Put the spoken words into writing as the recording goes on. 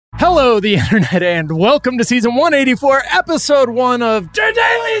Hello, the internet, and welcome to season 184, episode 1 of The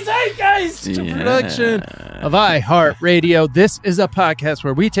Daily Zeitgeist, production of iHeartRadio. This is a podcast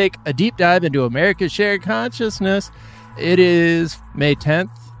where we take a deep dive into America's shared consciousness. It is May 10th,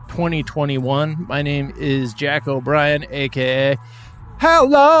 2021. My name is Jack O'Brien, a.k.a. How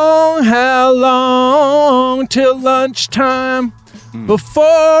long till lunchtime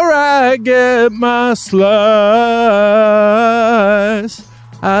before I get my slice?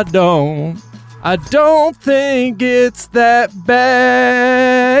 I don't think it's that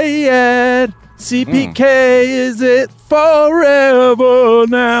bad. CPK, is it forever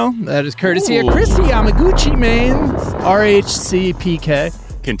now? That is courtesy of Christy Yamaguchi, man.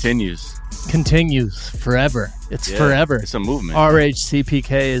 RHCPK. Continues forever. It's forever. It's a movement.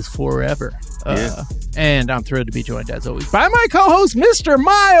 RHCPK is forever. And I'm thrilled to be joined, as always, by my co-host, Mr.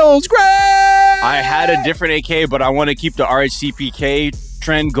 Miles Gray. I had a different AK, but I want to keep the RHCPK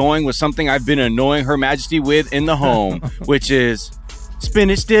trend going with something I've been annoying Her Majesty with in the home, which is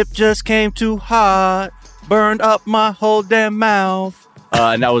spinach dip just came too hot, burned up my whole damn mouth.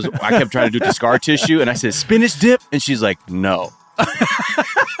 And that was, I kept trying to do it to scar tissue, and I said, spinach dip? And she's like, no.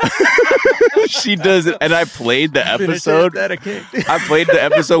 She does it, and I played the episode. I played the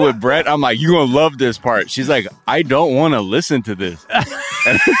episode with Brett. I'm like, you're gonna love this part. She's like, I don't want to listen to this.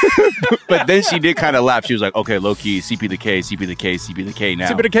 But then she did kind of laugh. She was like, okay, low key, CP the K now. CP the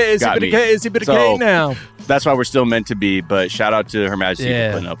K now. That's why we're still meant to be. But shout out to Her Majesty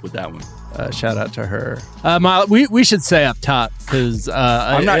for putting up with that one. Shout out to her. We should say up top because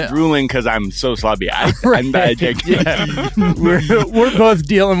I'm not drooling because I'm so sloppy. We're both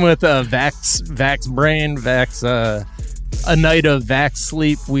dealing with vax brain, a night of vax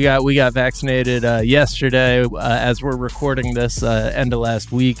sleep. We got vaccinated yesterday as we're recording this end of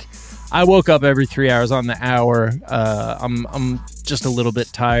last week. I woke up every 3 hours on the hour. I'm just a little bit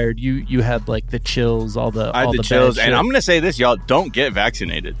tired. You had like the chills, I had the chills, and I'm gonna say this, y'all, don't get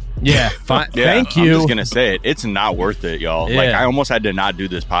vaccinated. Yeah, fine. Thank you. I'm just gonna say it. It's not worth it, y'all. Yeah. Like I almost had to not do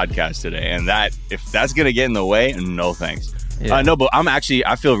this podcast today, and if that's gonna get in the way, no thanks. Yeah. No, but I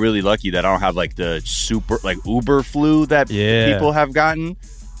feel really lucky that I don't have like the super like Uber flu that people have gotten.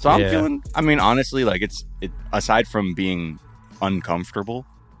 So I'm feeling. I mean, honestly, like it aside from being uncomfortable.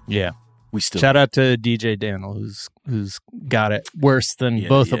 Yeah. We still shout out to DJ Daniel who's got it worse than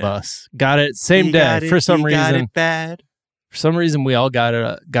both of us. Got it same day for some reason. Got it bad. For some reason, we all got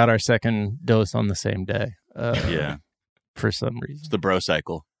our second dose on the same day. For some reason, it's the bro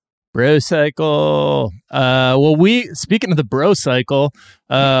cycle. Well, speaking of the bro cycle,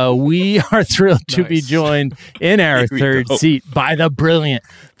 we are thrilled to be joined in our third seat by the brilliant,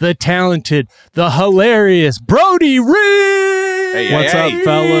 the talented, the hilarious Brody Reed. What's up,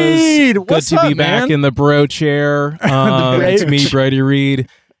 fellas? Good to be back in the bro chair. It's me, Brody Reed,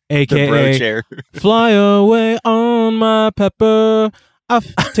 a.k.a. The bro chair. Fly away on my pepper.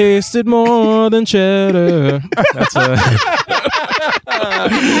 I've tasted more than cheddar. That's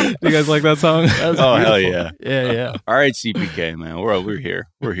you guys like that song? Oh, hell yeah. Yeah. All right, CPK, man. We're here.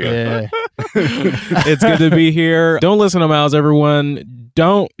 Yeah. It's good to be here. Don't listen to Miles, everyone.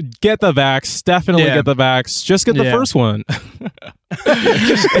 Don't get the vax. Definitely get the vax. Just get the first one. You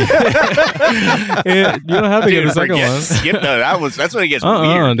don't have to get the second one. That's when it gets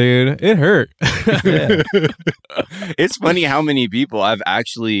weird. Dude. It hurt. It's funny how many people I've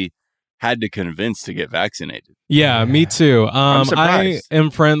actually had to convince to get vaccinated. Yeah, me too. I'm surprised. I am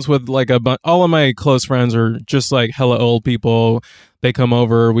friends with like all of my close friends are just like hella old people. They come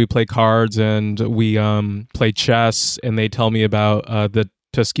over, we play cards, and we play chess, and they tell me about the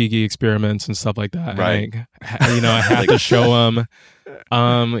Tuskegee experiments and stuff like that. Right. I have to show them,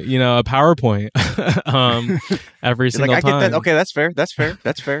 a PowerPoint every single time. I get that. Okay, that's fair. That's fair.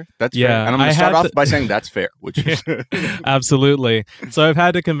 Fair. And I'm going to start off by saying that's fair, which is absolutely. So I've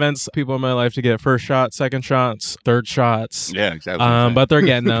had to convince people in my life to get first shots, second shots, third shots. Yeah, exactly. But they're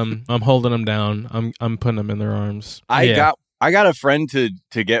getting them. I'm holding them down. I'm putting them in their arms. I got a friend to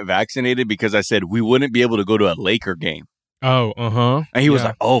get vaccinated because I said we wouldn't be able to go to a Laker game. Oh, And he was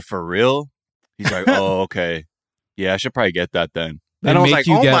like, "Oh, for real?" He's like, "Oh, okay. Yeah, I should probably get that then." And I was like,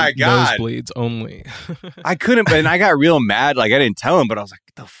 "Oh my god, nosebleeds only." I couldn't, and I got real mad. Like I didn't tell him, but I was like,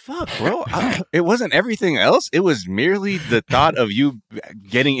 "The fuck, bro? It wasn't everything else. It was merely the thought of you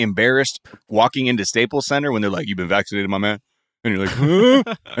getting embarrassed walking into Staples Center when they're like, "You've been vaccinated, my man." And you're like, huh?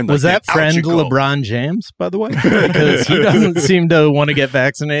 And was that friend LeBron James, by the way? Because he doesn't seem to want to get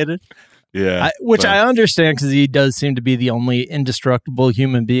vaccinated. Yeah. I understand because he does seem to be the only indestructible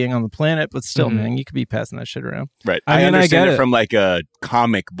human being on the planet. But still, man, you could be passing that shit around. Right. I understand it from like a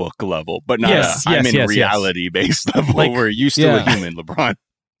comic book level, but not I'm in reality-based level where you're still a human, LeBron.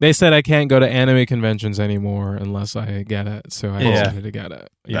 They said I can't go to anime conventions anymore unless I get it, so I decided to get it.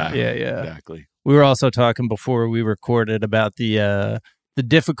 Yeah. Exactly. We were also talking before we recorded about the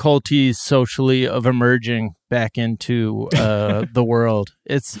difficulties socially of emerging back into the world.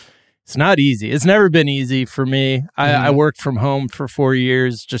 It's not easy. It's never been easy for me. I worked from home for 4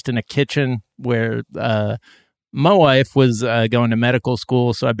 years, just in a kitchen where my wife was going to medical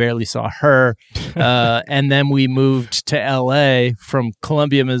school, so I barely saw her. And then we moved to LA from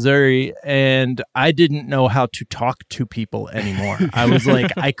Columbia, Missouri, and I didn't know how to talk to people anymore. I was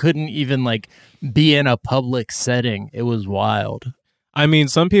like, I couldn't even like be in a public setting. It was wild. I mean,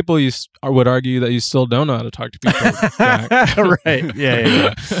 some people would argue that you still don't know how to talk to people. Right.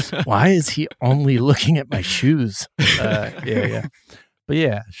 Yeah. Why is he only looking at my shoes? Yeah. But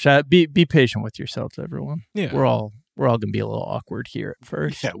yeah, be patient with yourselves, everyone. Yeah. We're all gonna be a little awkward here at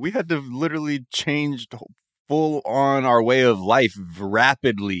first. Yeah, we had to literally change full on our way of life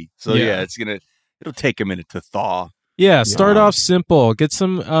rapidly. So it'll take a minute to thaw. Yeah, start off simple. Get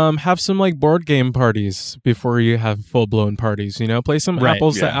some, have some like board game parties before you have full blown parties. You know, play some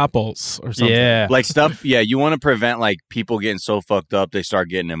apples to apples or something. Yeah, like stuff. Yeah, you want to prevent like people getting so fucked up they start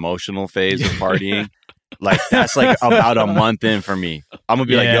getting emotional phase of partying. Like that's like about a month in for me. I'm gonna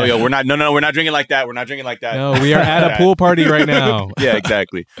be like, yo, we're not drinking like that. We're not drinking like that. No, we are at a pool party right now. Yeah,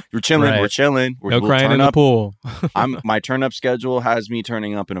 exactly. We're chilling. Right. We're chilling. No crying in the pool. My turn up schedule has me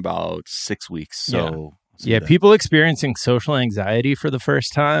turning up in about 6 weeks. So people experiencing social anxiety for the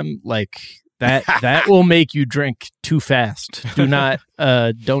first time, like that will make you drink too fast. Do not,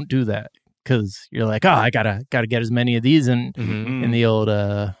 don't do that, because you're like, I gotta get as many of these in the old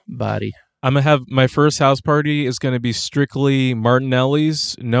body. I'm gonna have my first house party is gonna be strictly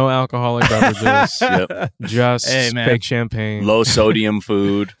Martinelli's, no alcoholic beverages, just fake champagne, low sodium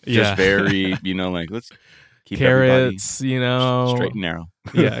food, just very, like let's keep carrots, straight and narrow.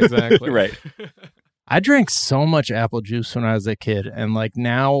 Yeah, exactly. Right. I drank so much apple juice when I was a kid, and like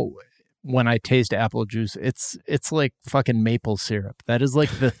now when I taste apple juice, it's like fucking maple syrup. That is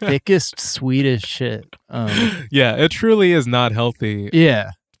like the thickest, sweetest shit. Yeah, it truly is not healthy.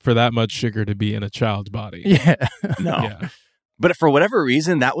 Yeah. For that much sugar to be in a child's body. Yeah. No. Yeah. But for whatever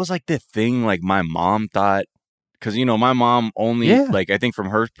reason, that was like the thing like my mom thought, because, my mom only, like, I think from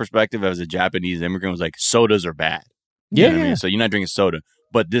her perspective as a Japanese immigrant was like, sodas are bad. Yeah. You know what I mean? So you're not drinking soda.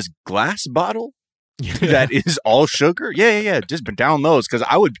 But this glass bottle that is all sugar, just down those. Because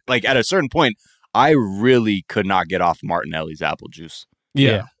I would, like, at a certain point, I really could not get off Martinelli's apple juice.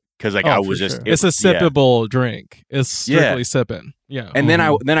 Yeah. Because like I was just, it's a sippable drink. It's strictly sipping. Yeah. And then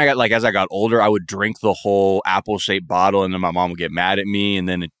I got like, as I got older, I would drink the whole apple shaped bottle, and then my mom would get mad at me. And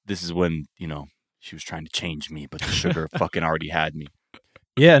then this is when she was trying to change me, but the sugar fucking already had me.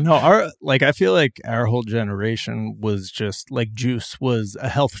 Yeah, no, I feel like our whole generation was just like juice was a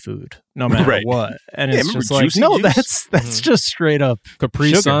health food, no matter what. And it's just like, no, juice? That's just straight up Capri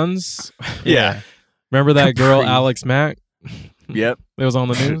sugar. Suns. Yeah. Remember that girl, Alex Mack? Yep. It was on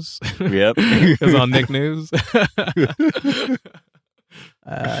the news. Yep. It was on Nick News.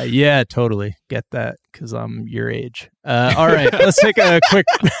 Yeah, totally. Get that, because I'm your age. All right, let's take a quick,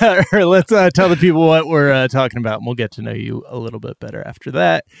 let's tell the people what we're talking about, and we'll get to know you a little bit better after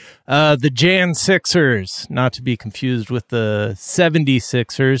that. The Jan Sixers, not to be confused with the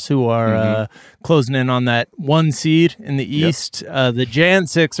 76ers, who are closing in on that 1 seed in the East. The Jan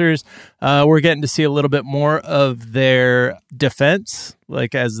Sixers, we're getting to see a little bit more of their defense,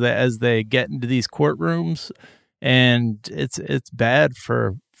 like as they get into these courtrooms. And it's bad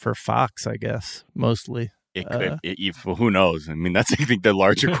for Fox, I guess, mostly. Who knows? I mean, that's, I think, the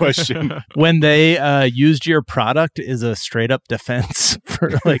larger question. When they used your product is a straight up defense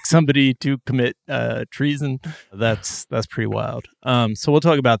for like somebody to commit treason, that's pretty wild. So we'll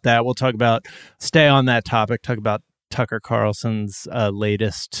talk about that. We'll stay on that topic, talk about Tucker Carlson's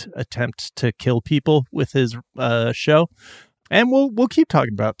latest attempt to kill people with his show. And we'll keep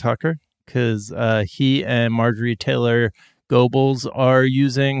talking about Tucker, because he and Marjorie Taylor Goebbels are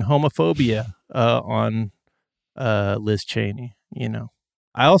using homophobia on Liz Cheney.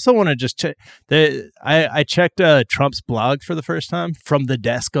 I also want to just check. I checked Trump's blog for the first time from the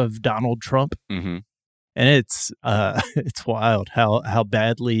desk of Donald Trump, and it's wild how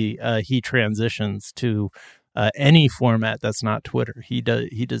badly he transitions to any format that's not Twitter. He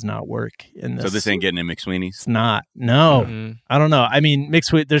does not work in this. So this ain't getting in McSweeney's? It's not. No. I don't know. I mean,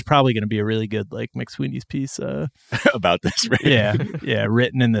 there's probably going to be a really good like McSweeney's piece about this, right? Yeah,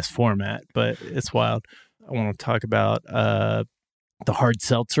 written in this format, but it's wild. I want to talk about the hard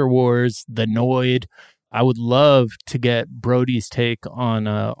seltzer wars, the Noid. I would love to get Brody's take on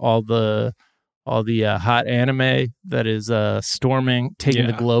all the all the hot anime that is taking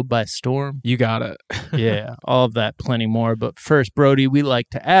the globe by storm. You got it. Yeah, all of that, plenty more. But first, Brody, we like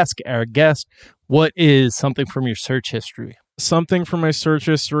to ask our guest, what is something from your search history? Something from my search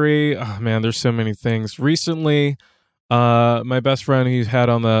history? Oh, man, there's so many things. Recently, my best friend he's had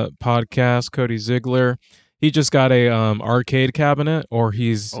on the podcast, Cody Ziegler, he just got a arcade cabinet, or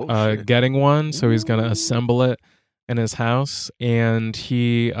he's getting one, so he's going to assemble it in his house. And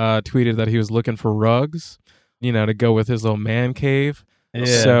he tweeted that he was looking for rugs, to go with his little man cave. Yeah.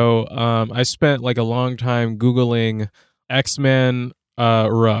 So I spent like a long time Googling X-Men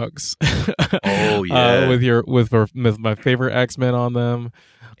rugs. Oh yeah, with my favorite X-Men on them,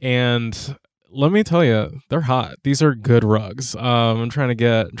 and let me tell you, they're hot. These are good rugs. I'm trying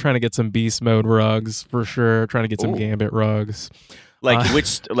to get some beast mode rugs for sure. Trying to get some Gambit rugs.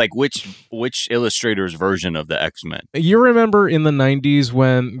 Which illustrator's version of the X-Men? You remember in the 90s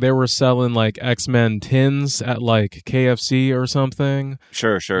when they were selling like X-Men tins at like KFC or something?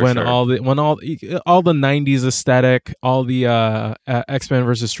 Sure. All the 90s aesthetic, all the X-Men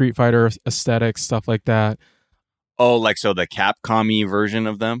versus Street Fighter aesthetic, stuff like that. Oh, so the Capcom-y version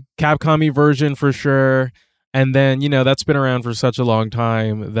of them? Capcom-y version for sure. And then, that's been around for such a long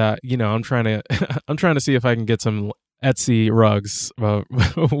time that, I'm trying to see if I can get some Etsy rugs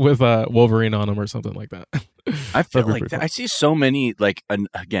with Wolverine on them or something like that. I feel like I see so many,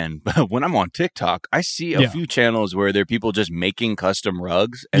 again, when I'm on TikTok, I see a few channels where there are people just making custom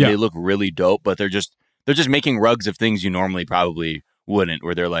rugs, and they look really dope, but they're just making rugs of things you normally probably wouldn't,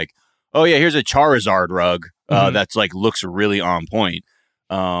 where they're like, oh yeah, here's a Charizard rug that's looks really on point.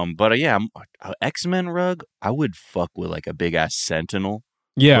 But an X-Men rug, I would fuck with a big ass Sentinel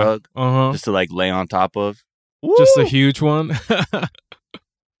rug just to lay on top of. Woo! Just a huge one.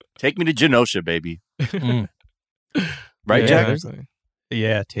 Take me to Genosha, baby. Right, yeah, Jack? Exactly.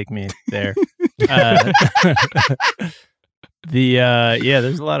 Yeah, take me there.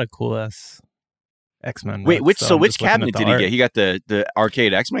 There's a lot of cool ass X-Men. Wait, which cabinet did he get? He got the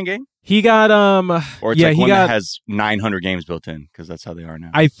arcade X-Men game? He got or it's one that has 900 games built in, because that's how they are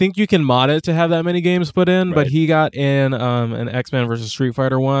now. I think you can mod it to have that many games put in, but he got in an X-Men versus Street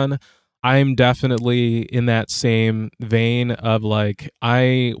Fighter one. I'm definitely in that same vein of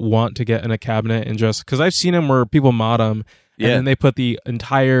I want to get in a cabinet and just, because I've seen them where people mod them and then they put the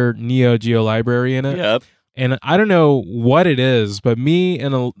entire Neo Geo library in it. Yep. And I don't know what it is, but me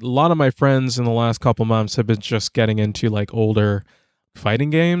and a lot of my friends in the last couple months have been just getting into older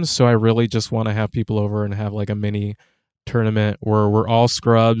fighting games. So I really just want to have people over and have a mini tournament where we're all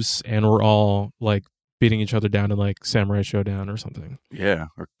scrubs and we're all beating each other down in Samurai Showdown or something. Yeah,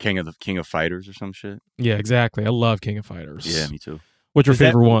 or King of Fighters or some shit. Yeah, exactly. I love King of Fighters. Yeah, me too. What's your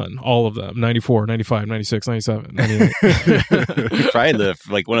favorite one? All of them. 94, 95, 96, 97, 98.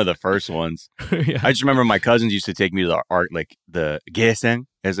 Probably one of the first ones. Yeah. I just remember my cousins used to take me to the the Geisen,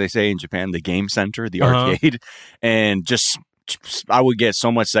 as they say in Japan, the game center, the arcade, and just I would get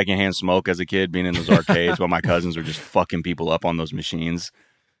so much secondhand smoke as a kid being in those arcades while my cousins were just fucking people up on those machines.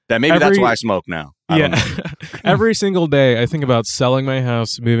 That's why I smoke now. I don't know. Every single day I think about selling my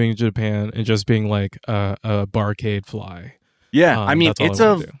house, moving to Japan, and just being a barcade fly. Yeah,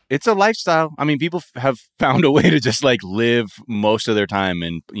 it's a lifestyle. I mean, people have found a way to just live most of their time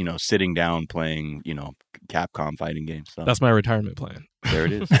and sitting down playing Capcom fighting games. So. That's my retirement plan. There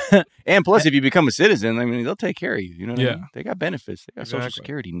it is. And plus, if you become a citizen, they'll take care of you. You know what I mean? They got benefits. They got Social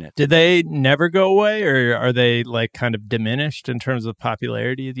Security nets. Did they never go away, or are they kind of diminished in terms of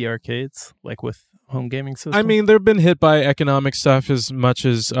popularity of the arcades, with home gaming systems? I mean, they've been hit by economic stuff as much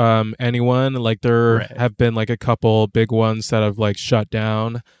as anyone. There have been a couple big ones that have shut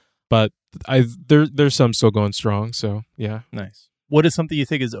down, but there's some still going strong. So yeah, nice. What is something you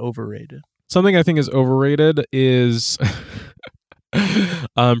think is overrated? Something I think is overrated is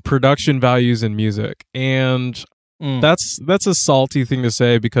production values in music, and that's a salty thing to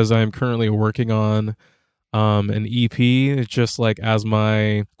say because I'm currently working on an EP. It's just as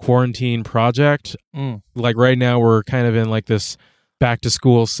my quarantine project. Right now we're kind of in this back to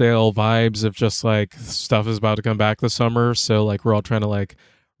school sale vibes of just stuff is about to come back this summer, so we're all trying to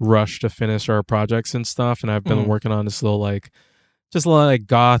rush to finish our projects and stuff. And I've been working on this little just a lot of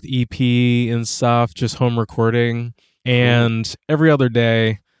goth EP and stuff, just home recording. And every other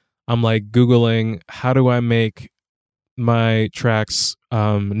day I'm Googling, how do I make my tracks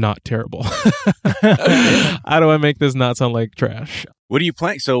not terrible? How do I make this not sound like trash? What are you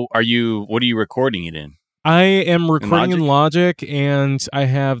playing? So what are you recording it in? I am recording in Logic, and I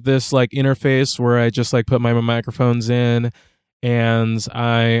have this interface where I just put my microphones in, and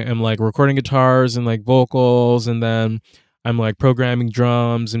I am recording guitars and vocals, and then I'm like programming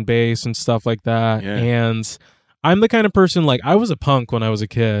drums and bass and stuff like that. Yeah. And I'm the kind of person, like, I was a punk when I was a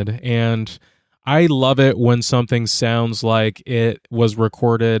kid, and I love it when something sounds like it was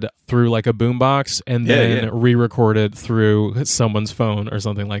recorded through like a boombox and then re-recorded through someone's phone or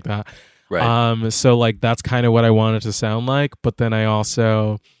something like that. Right. So like that's kind of what I want it to sound like. But then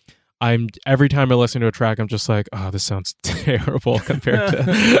every time I listen to a track, I'm just like, oh, this sounds terrible compared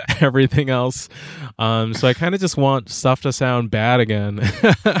to everything else. So I kind of just want stuff to sound bad again.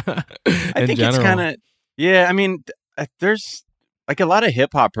 I think it's kind of, yeah. I mean, there's like a lot of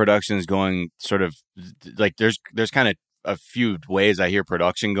hip hop productions going sort of like there's kind of a few ways I hear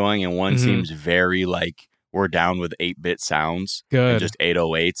production going, and one seems very like we're down with 8-bit sounds, good, and just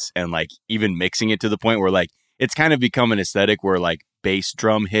 808s, and like even mixing it to the point where like it's kind of become an aesthetic where like bass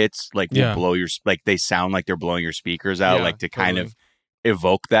drum hits like will blow your, like they sound like they're blowing your speakers out, like to kind of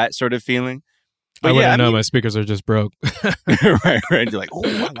evoke that sort of feeling. But I wouldn't know, my speakers are just broke. right. You're like, oh,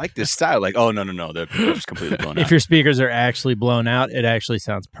 I like this style. Like, oh, no, they're just completely blown out. If your speakers are actually blown out, it actually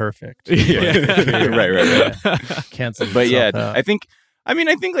sounds perfect. Right. Cancel. But yeah, out. I think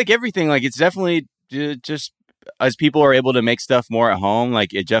like everything, like it's definitely just as people are able to make stuff more at home,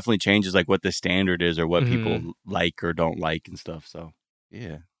 like it definitely changes like what the standard is or what people like or don't like and stuff. So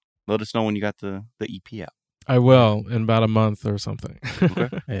yeah, let us know when you got the EP out. I will in about a month or something. Okay.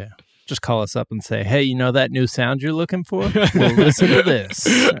 Yeah. Just call us up and say, hey, you know that new sound you're looking for? We'll listen to this.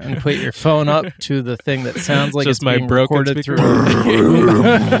 And put your phone up to the thing that sounds like just it's my being broken recorded speaker.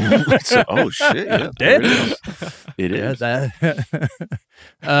 So, oh, shit. Yeah, it is.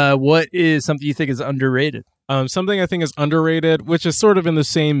 What is something you think is underrated? Something I think is underrated, which is sort of in the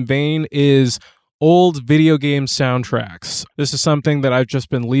same vein, is old video game soundtracks. This is something that I've just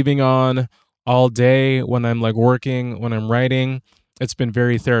been leaving on all day when I'm like working, when I'm writing. It's been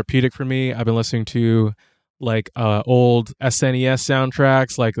very therapeutic for me. I've been listening to like old SNES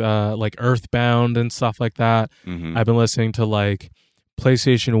soundtracks, like Earthbound and stuff like that. I've been listening to like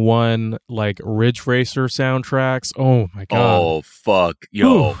PlayStation 1 like Ridge Racer soundtracks. Oh my god. Oh fuck.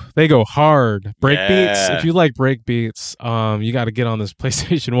 Yo. Ooh, they go hard. Breakbeats. Yeah. If you like breakbeats, you got to get on this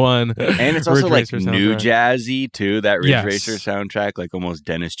PlayStation 1. And it's also Ridge like Racer new soundtrack. jazzy too, that Ridge Yes. Racer soundtrack, like almost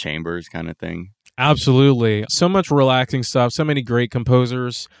Dennis Chambers kind of thing. Absolutely. So much relaxing stuff. So many great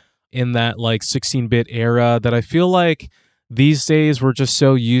composers in that like 16-bit era that I feel like these days we're just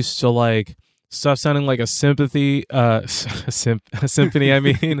so used to like stuff sounding like a symphony. I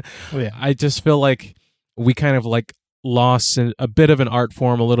mean, Oh, yeah. I just feel like we kind of like lost a bit of an art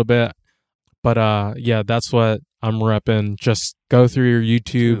form a little bit. But yeah, that's what I'm repping. Just go through your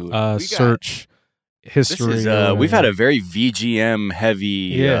YouTube search history. This is, we've had a very VGM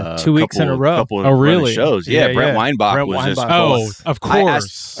heavy 2 weeks in a row. Oh, really? Shows. Yeah, Brent Weinbach was just Oh, of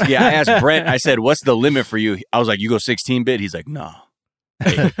course. I asked Brent, I said, what's the limit for you? I was like, you go 16-bit? He's like, nah.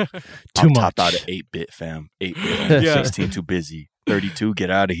 Too much. Topped out at 8-bit, fam. 8-bit. 16, too busy. 32,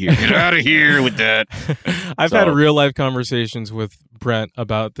 get out of here. Get out of here with that. I've had real life conversations with Brent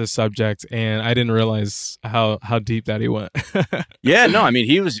about this subject, and I didn't realize how deep that he went. Yeah, no, I mean,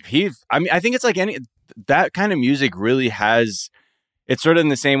 I think it's like that kind of music really has, it's sort of in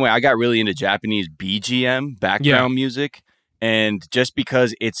the same way I got really into Japanese BGM, background music, and just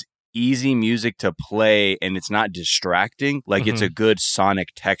because it's easy music to play and it's not distracting, like it's a good sonic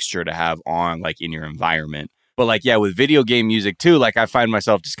texture to have on like in your environment. But like, yeah, with video game music too, like I find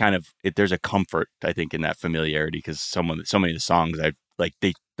myself just kind of, there's a comfort, I think, in that familiarity because so many of the songs I like,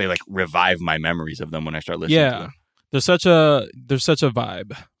 they like revive my memories of them when I start listening to them. There's such a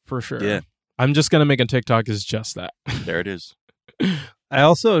vibe for sure. Yeah. I'm just going to make a TikTok is just that. There it is. I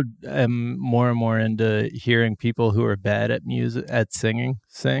also am more and more into hearing people who are bad at music, at sing.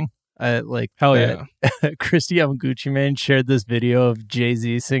 Like hell yeah. Christy Yamaguchi Mane shared this video of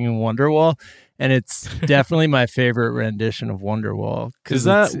Jay-Z singing Wonderwall, and it's definitely my favorite rendition of Wonderwall. Is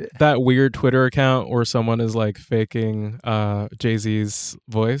that weird Twitter account where someone is like faking Jay-Z's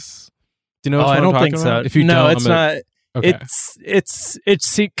voice? Do you know what I'm don't talking think about? so. If you no, don't, it's not. Okay. It's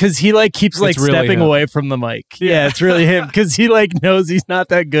because he like keeps like really stepping him. away from the mic. Yeah, it's really him because he like knows he's not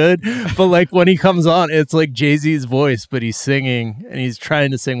that good. But like when he comes on, it's like Jay-Z's voice, but he's singing and he's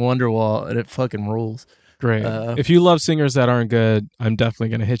trying to sing Wonderwall, and it fucking rules. Great. If you love singers that aren't good, I'm definitely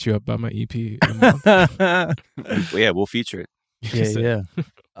gonna hit you up about my EP. Yeah, we'll feature it. Yeah.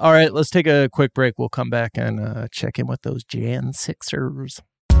 All right, let's take a quick break. We'll come back and check in with those Jan Sixers.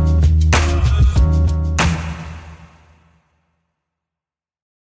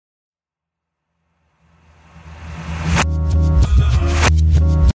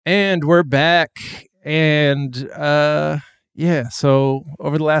 And we're back. And yeah, so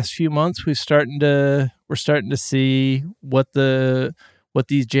over the last few months, we're starting to we're starting to see what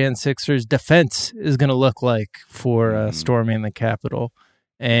these Jan 6ers defense is going to look like for storming the Capitol.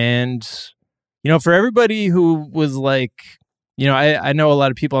 And, for everybody who was like, I know a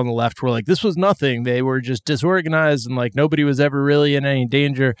lot of people on the left were like, this was nothing. They were just disorganized and like nobody was ever really in any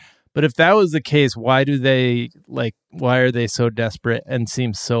danger. But if that was the case, why are they so desperate and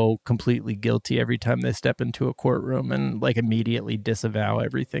seem so completely guilty every time they step into a courtroom and like immediately disavow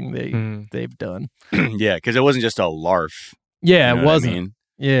everything they've done? Yeah, because it wasn't just a larf. Yeah, it wasn't. I mean?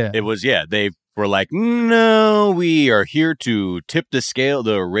 Yeah. It was, they were like, no, we are here to tip the scale,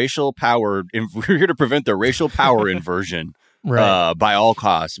 the racial power, we're here to prevent the racial power inversion by all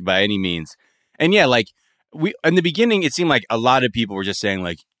costs, by any means. And yeah, like, in the beginning, it seemed like a lot of people were just saying,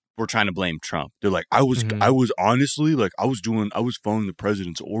 like, we're trying to blame Trump. They're like, I was honestly, like, I was following the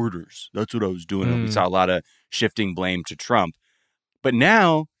president's orders. That's what I was doing. And we saw a lot of shifting blame to Trump. But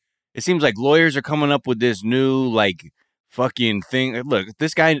now, it seems like lawyers are coming up with this new, like, fucking thing. Look,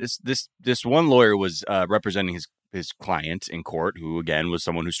 this guy, this one lawyer was representing his client in court, who again was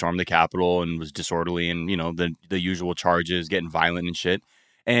someone who stormed the Capitol and was disorderly and the usual charges, getting violent and shit.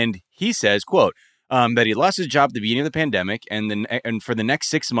 And he says, quote, that he lost his job at the beginning of the pandemic and for the next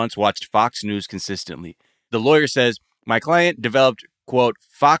 6 months watched Fox News consistently. The lawyer says, my client developed, quote,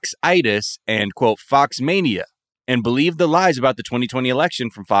 FOX-itis and, quote, Fox mania, and believed the lies about the 2020 election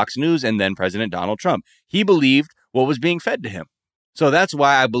from Fox News and then President Donald Trump. He believed what was being fed to him. So that's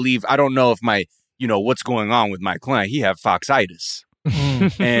why I don't know if what's going on with my client. He have FOX-itis.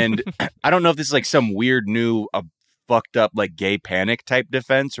 And I don't know if this is like some weird new fucked up like gay panic type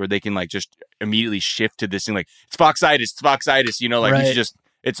defense, or they can like just immediately shift to this thing like it's FOX-itis, you should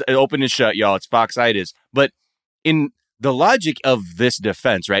it's open and shut, y'all. It's FOX-itis. But in the logic of this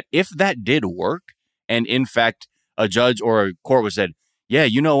defense, right? If that did work, and in fact a judge or a court was said, yeah,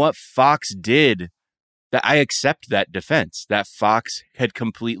 you know what, Fox did that, I accept that defense, that Fox had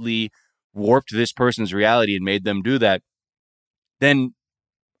completely warped this person's reality and made them do that, then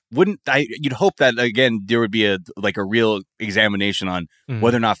you'd hope that, again, there would be a real examination on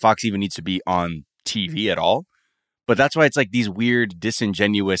whether or not Fox even needs to be on TV at all. But that's why it's like these weird,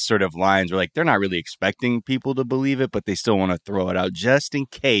 disingenuous sort of lines where like they're not really expecting people to believe it, but they still want to throw it out just in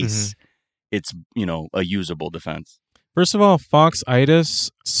case it's, a usable defense. First of all,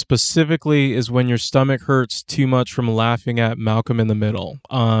 FOX-itis specifically is when your stomach hurts too much from laughing at Malcolm in the Middle.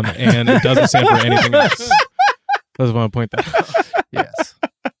 And it doesn't stand for anything else. I just want to point that out. Yes.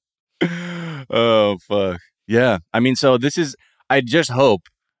 Oh, fuck. Yeah. I mean, so this is, I just hope,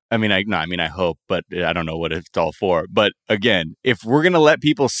 I hope, but I don't know what it's all for. But again, if we're going to let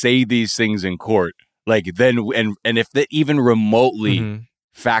people say these things in court, like then, and if that even remotely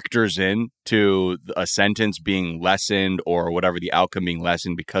factors in to a sentence being lessened or whatever the outcome being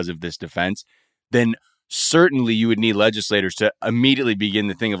lessened because of this defense, then certainly you would need legislators to immediately begin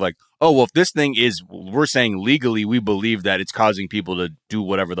the thing of like, oh, well, if this thing is, we're saying legally, we believe that it's causing people to do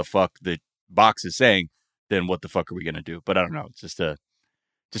whatever the fuck the box is saying, then what the fuck are we going to do? But I don't know. It's just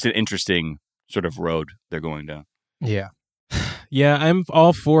an interesting sort of road they're going down. Yeah. Yeah, I'm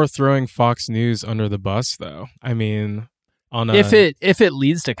all for throwing Fox News under the bus, though. I mean, if it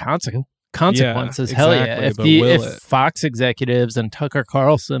leads to consequences, yeah, hell exactly, yeah. If Fox executives and Tucker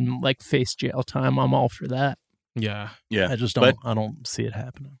Carlson like face jail time, I'm all for that. Yeah. I just don't see it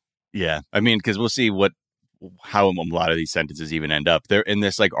happening. Yeah. I mean, because we'll see how a lot of these sentences even end up. They're in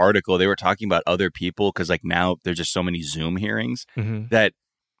this like article, they were talking about other people because like now there's just so many Zoom hearings that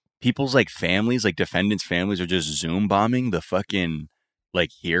people's like families, like defendants' families are just Zoom bombing the fucking like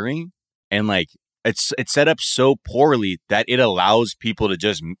hearing. And like it's set up so poorly that it allows people to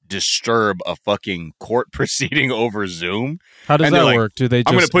just disturb a fucking court proceeding over Zoom. How does that work? Do they just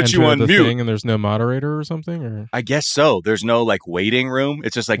I'm going to put you on the mute thing and there's no moderator or something? Or I guess so. There's no like waiting room.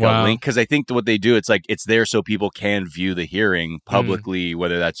 It's just like a link. Because I think what they do, it's like it's there so people can view the hearing publicly,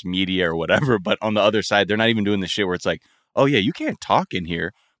 whether that's media or whatever. But on the other side, they're not even doing the shit where it's like, oh yeah, you can't talk in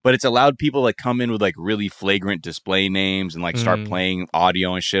here. But it's allowed people like come in with like really flagrant display names and like start playing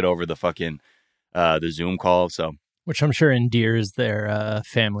audio and shit over the fucking the Zoom call. So, which I'm sure endears their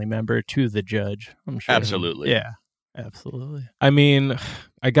family member to the judge. I'm sure. Absolutely. Yeah. Absolutely. I mean,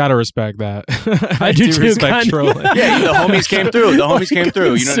 I gotta respect that. I do too, respect trolling. Yeah, the homies came through. The homies came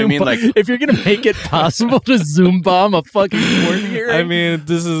through. You know what I mean? Like, if you're gonna make it possible to Zoom bomb a fucking court hearing, I mean,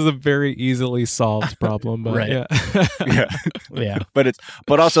 this is a very easily solved problem. But right? Yeah.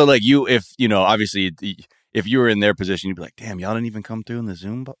 But also like obviously if you were in their position, you'd be like, damn, y'all didn't even come through in the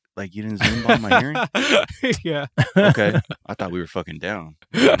Zoom. Like you didn't Zoom bomb my hearing. Yeah. Okay. I thought we were fucking down.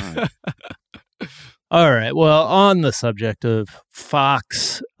 All right. All right. Well, on the subject of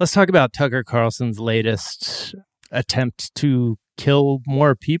Fox, let's talk about Tucker Carlson's latest attempt to kill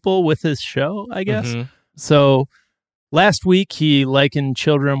more people with his show, I guess. Mm-hmm. So last week, he likened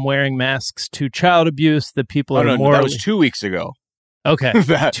children wearing masks to child abuse, that people are more... that was 2 weeks ago. Okay,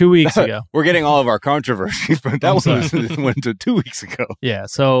 2 weeks ago. We're getting all of our controversies, but that went to 2 weeks ago. Yeah,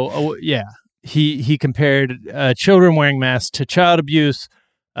 so, he compared children wearing masks to child abuse,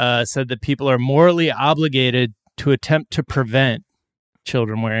 said that people are morally obligated to attempt to prevent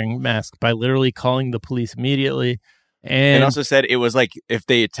children wearing masks by literally calling the police immediately. And also said it was like if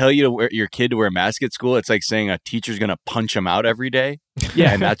they tell you to wear your kid to wear a mask at school, it's like saying a teacher's going to punch him out every day.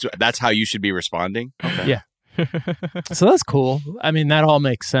 Yeah. And that's how you should be responding. Okay. Yeah. So that's cool. I mean, that all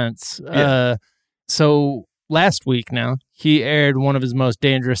makes sense. Yeah. So last week now, he aired one of his most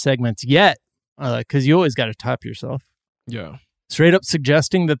dangerous segments yet, because you always got to top yourself. Yeah. Straight up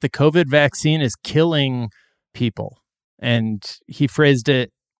suggesting that the COVID vaccine is killing people. And he phrased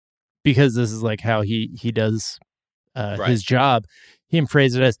it, because this is like how he does his job. He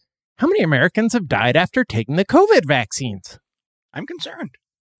phrased it as, how many Americans have died after taking the COVID vaccines? I'm concerned.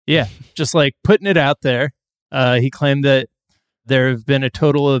 Yeah, just like putting it out there. He claimed that there have been a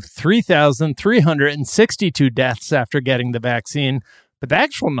total of 3,362 deaths after getting the vaccine, but the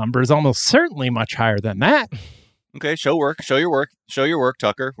actual number is almost certainly much higher than that. Okay, show your work,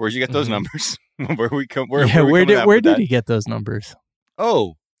 Tucker. Where'd you get those numbers? Where did he get those numbers?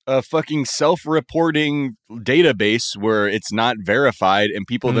 Oh, a fucking self-reporting database where it's not verified and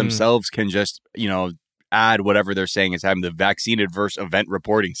people themselves can just, add whatever they're saying is having the vaccine adverse event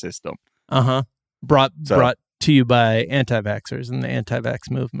reporting system. Brought to you by anti-vaxxers and the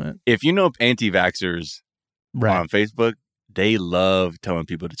anti-vax movement. If you know anti-vaxxers on Facebook, they love telling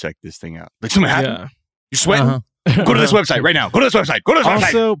people to check this thing out. Like, something happened? Yeah. You're sweating? Go to this website right now. Go to this website.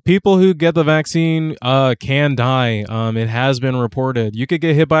 Also, people who get the vaccine can die. It has been reported. You could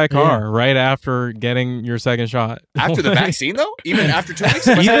get hit by a car right after getting your second shot. After the vaccine, though? Even after 2 weeks?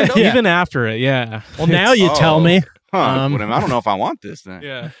 Even after it, yeah. Well, now you tell me. I don't know if I want this then.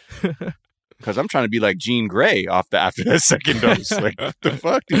 Yeah. Because I'm trying to be like Jean Grey after that second dose. Like, what the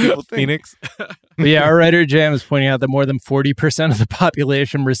fuck do people think? Phoenix. But yeah, our writer Jam is pointing out that more than 40% of the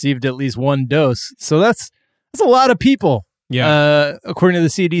population received at least one dose. So that's a lot of people. Yeah. According to the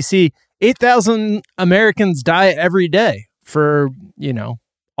CDC, 8,000 Americans die every day for,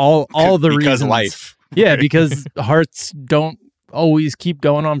 all the reasons. Because life. Yeah, because hearts don't always keep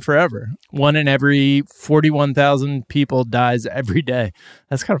going on forever. 1 in every 41,000 people dies every day.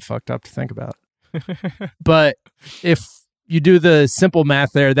 That's kind of fucked up to think about. But if you do the simple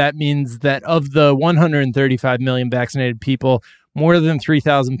math there, that means that of the 135 million vaccinated people, more than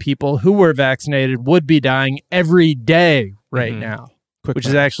 3,000 people who were vaccinated would be dying every day right now, which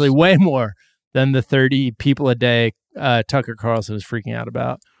is actually way more than the 30 people a day Tucker Carlson is freaking out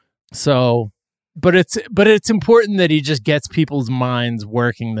about. So, but it's important that he just gets people's minds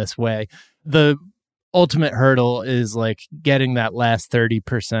working this way. The ultimate hurdle is like getting that last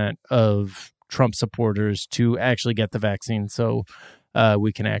 30% of Trump supporters to actually get the vaccine, so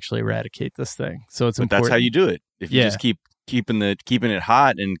we can actually eradicate this thing. So it's important. That's how you do it. If you just keeping it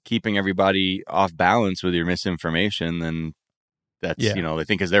hot and keeping everybody off balance with your misinformation, then that's I think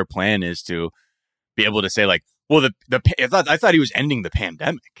because their plan is to be able to say like, well, I thought he was ending the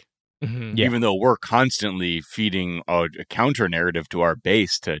pandemic, even though we're constantly feeding a counter narrative to our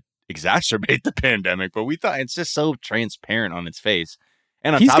base to exacerbate the pandemic. But we thought it's just so transparent on its face.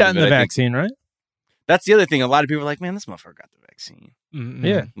 And on he's top gotten of it, the vaccine, right? That's the other thing. A lot of people are like, man, this motherfucker got the vaccine.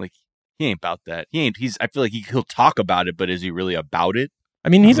 Yeah, like. He ain't about that. I feel like he'll talk about it, but is he really about it? I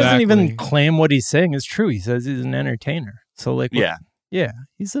mean, he doesn't even claim what he's saying is true. He says he's an entertainer. So like,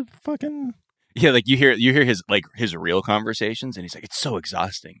 he's a fucking like you hear his his real conversations, and he's like, it's so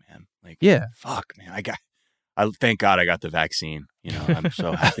exhausting, man. Like, fuck, man. I thank God I got the vaccine. I'm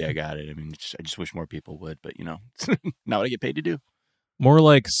so happy I got it. I mean, I just wish more people would, but not what I get paid to do. More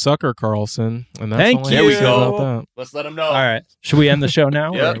like Sucker Carlson. And that's Thank you. There we go. Let's let him know. All right. Should we end the show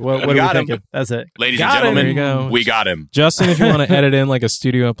now? Yep. What are we thinking? That's it. Ladies and gentlemen, go. We got him. Justin, if you want to edit in like a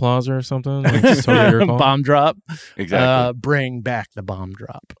studio applause or something, like, it's totally your call. Bomb drop. Exactly. Bring back the bomb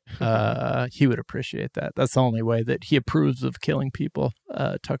drop. He would appreciate that. That's the only way that he approves of killing people.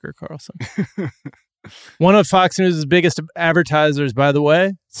 Tucker Carlson. One of Fox News' biggest advertisers, by the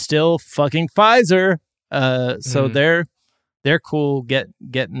way, still fucking Pfizer. So they're cool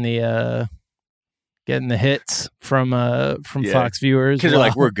getting the hits from Fox viewers because they're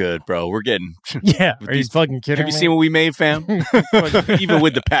like, we're good, bro. We're getting Are you fucking kidding? Have you seen what we made, fam? Even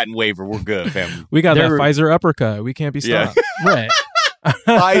with the patent waiver, we're good, fam. We got that Pfizer uppercut. We can't be stopped. Right.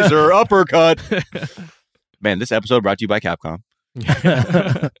 Pfizer uppercut. Man, this episode brought to you by Capcom.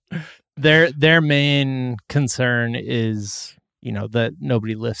 Their main concern is, that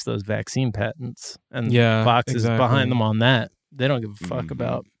nobody lifts those vaccine patents, and Fox is behind them on that. They don't give a fuck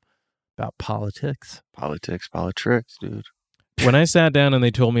about politics. Politics, dude. When I sat down and they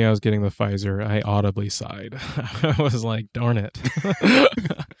told me I was getting the Pfizer, I audibly sighed. I was like, darn it. I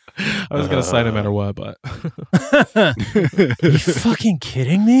was going to sigh no matter what, but... Are you fucking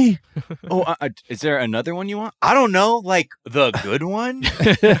kidding me? Oh, is there another one you want? I don't know, like the good one?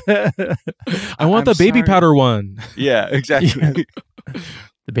 I want the baby powder one. Yeah, exactly.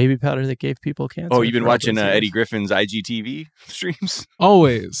 The baby powder that gave people cancer. Oh, you've been watching Eddie Griffin's IGTV streams?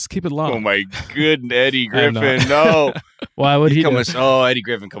 Always. Keep it locked. Oh, my good Eddie Griffin. No. Why would he Eddie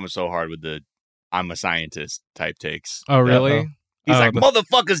Griffin coming so hard with the I'm a scientist type takes. Oh, really? He's like,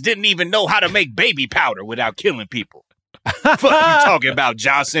 motherfuckers didn't even know how to make baby powder without killing people. Fuck you talking about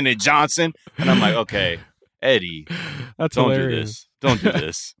Johnson & Johnson? And I'm like, okay, Eddie, that's don't hilarious. Don't do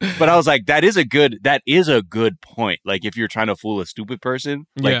this. But I was like, that is a good point. Like, if you're trying to fool a stupid person,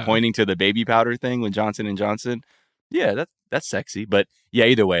 like pointing to the baby powder thing with Johnson & Johnson, yeah, that's sexy. But yeah,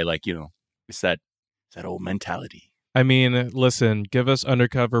 either way, like, it's that old mentality. I mean, listen, give us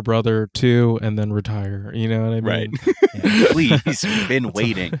Undercover Brother 2 and then retire. You know what I mean? Right. Yeah, please, we've been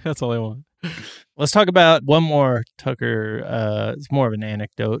waiting. That's all I want. Let's talk about one more Tucker. It's more of an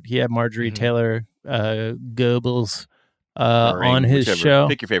anecdote. He had Marjorie Taylor Goebbels on his show.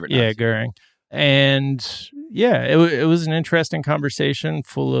 Pick your favorite. Yeah, Goering. And yeah, it was an interesting conversation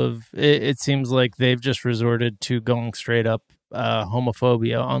full of, it seems like they've just resorted to going straight up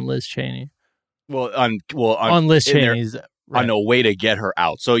homophobia on Liz Cheney. On Liz Cheney's on a way to get her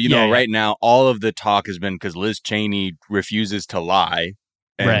out. So right now all of the talk has been because Liz Cheney refuses to lie.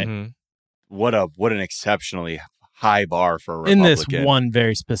 And what an exceptionally high bar for a Republican. In this one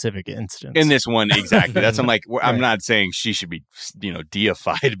very specific instance. In this one, exactly. That's I'm not saying she should be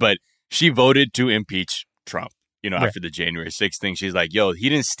deified, but she voted to impeach Trump. After the January 6th thing, she's like, "Yo, he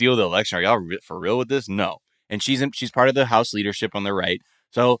didn't steal the election. Are y'all for real with this?" No. And she's part of the House leadership on the right.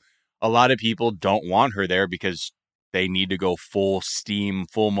 So a lot of people don't want her there because they need to go full steam,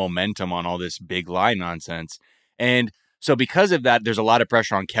 full momentum on all this big lie nonsense. And so because of that, there's a lot of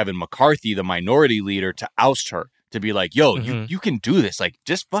pressure on Kevin McCarthy, the minority leader, to oust her, to be like, yo, you can do this. Like,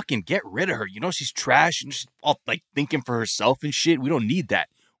 just fucking get rid of her. She's trash and she's all like thinking for herself and shit. We don't need that.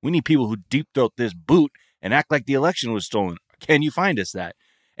 We need people who deep throat this boot and act like the election was stolen. Can you find us that?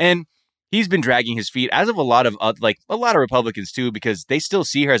 And he's been dragging his feet, as of a lot of Republicans too, because they still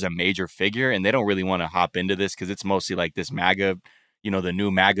see her as a major figure and they don't really want to hop into this because it's mostly like this MAGA, the new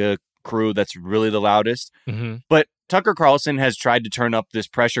MAGA crew that's really the loudest. But Tucker Carlson has tried to turn up this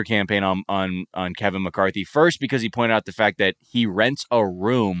pressure campaign on Kevin McCarthy, first because he pointed out the fact that he rents a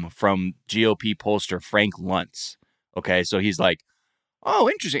room from GOP pollster Frank Luntz. Okay, so he's like, oh,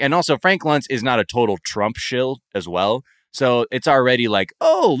 interesting. And also Frank Luntz is not a total Trump shill as well. So it's already like,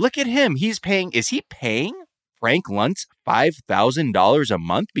 oh, look at him. Is he paying Frank Luntz $5,000 a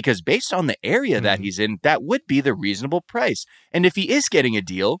month? Because based on the area that he's in, that would be the reasonable price. And if he is getting a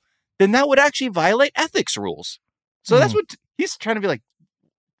deal, then that would actually violate ethics rules. So that's what he's trying to be like.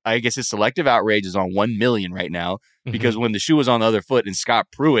 I guess his selective outrage is on 1 million right now because when the shoe was on the other foot and Scott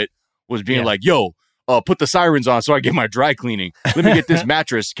Pruitt was being like, yo, put the sirens on so I get my dry cleaning. Let me get this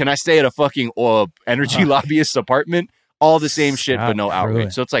mattress. Can I stay at a fucking energy lobbyist's apartment? All the same shit, but no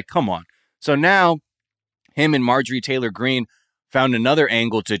outrage. So it's like, come on. So now him and Marjorie Taylor Greene found another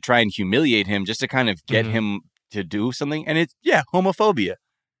angle to try and humiliate him just to kind of get him to do something. And it's, homophobia.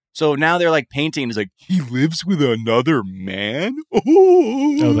 So now they're like painting. It's like, he lives with another man?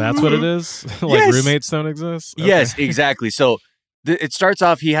 Oh, that's what it is? Like roommates don't exist? Okay. Yes, exactly. So it starts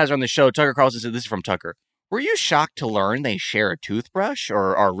off, he has her on the show. Tucker Carlson said, this is from Tucker. Were you shocked to learn they share a toothbrush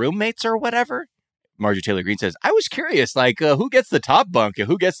or are roommates or whatever? Marjorie Taylor Greene says, I was curious, like, who gets the top bunk and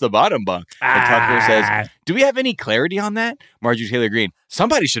who gets the bottom bunk? And Tucker says, do we have any clarity on that? Marjorie Taylor Greene,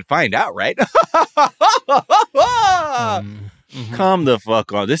 somebody should find out, right? Come the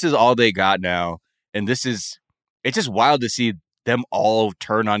fuck on. This is all they got now. And it's just wild to see them all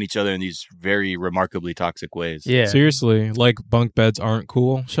turn on each other in these very remarkably toxic ways. Yeah. Seriously, like bunk beds aren't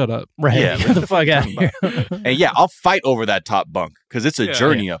cool. Shut up. Right. Yeah, get the fuck out of here. And I'll fight over that top bunk because it's a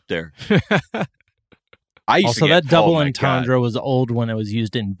journey up there. Also, that double entendre was old when it was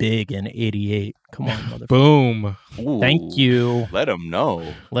used in Big in 88. Come on, motherfucker. Boom. Ooh, thank you. Let him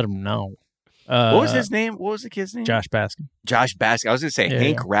know. What was his name? What was the kid's name? Josh Baskin. Josh Baskin. I was going to say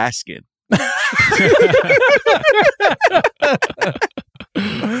Hank Raskin.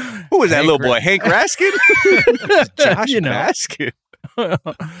 Who was that little boy? Hank Raskin? Josh Baskin.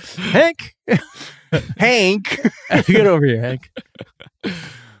 Hank, Hank. get over here, Hank.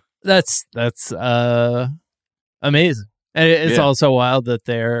 That's amazing. And it's also wild that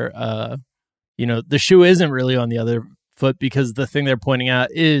they're, the shoe isn't really on the other foot, because the thing they're pointing out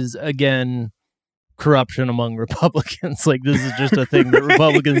is, again, corruption among Republicans. Like, this is just a thing that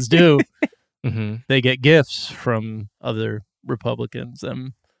Republicans do. Mm-hmm. They get gifts from other Republicans.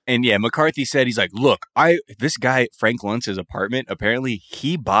 And yeah, McCarthy said, he's like, look, this guy, Frank Luntz's apartment, apparently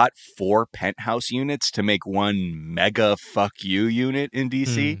he bought 4 penthouse units to make one mega fuck you unit in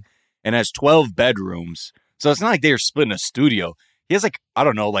DC and has 12 bedrooms. So it's not like they're splitting a studio. He has I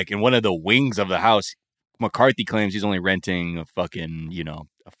don't know, in one of the wings of the house, McCarthy claims he's only renting a fucking,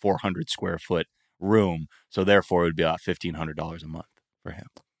 a 400 square foot room. So therefore it would be about $1,500 a month for him.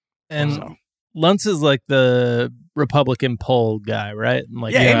 And Luntz is the Republican poll guy, right? And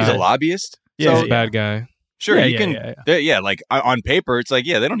and he's a lobbyist. Yeah, he's a bad guy. Sure, on paper, it's they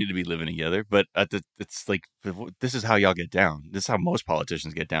don't need to be living together. But it's this is how y'all get down. This is how most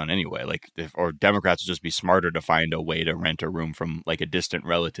politicians get down anyway. Or Democrats would just be smarter to find a way to rent a room from a distant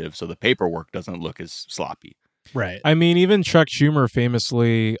relative, so the paperwork doesn't look as sloppy. Right. I mean, even Chuck Schumer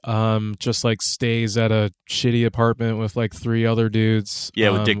famously just stays at a shitty apartment with 3 other dudes. Yeah,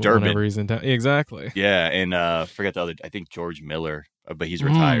 with Dick Durbin. Whenever he's in town. Exactly. Yeah, and forget the other. I think George Miller, but he's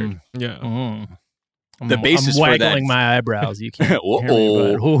retired. Yeah. The basis I'm for that. waggling my eyebrows. You can't.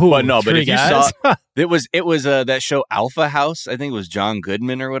 But if you saw, it was that show Alpha House. I think it was John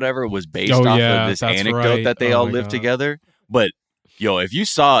Goodman or whatever. It was based off of this anecdote that they all lived together. But if you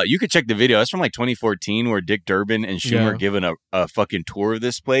saw, you could check the video. It's from 2014, where Dick Durbin and Schumer given a fucking tour of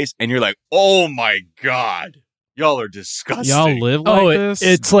this place, and you're like, oh my god, y'all are disgusting. Y'all live this?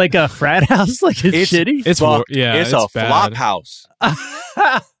 It's like a frat house. It's shitty. It's a flop house.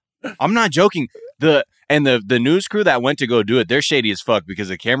 I'm not joking. The news crew that went to go do it, they're shady as fuck, because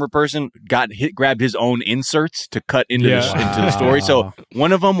the camera person grabbed his own inserts to cut into the story. So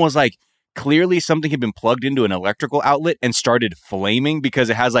one of them was clearly something had been plugged into an electrical outlet and started flaming, because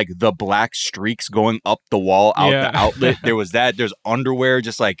it has the black streaks going up the wall out the outlet. There was that. There's underwear.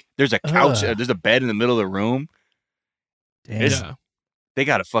 Just there's a couch. There's a bed in the middle of the room. Damn. They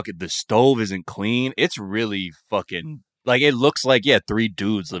got to fucking. The stove isn't clean. It's really fucking. It looks 3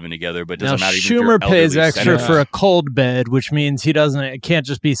 dudes living together, but it doesn't matter. Schumer pays extra for a cold bed, which means it can't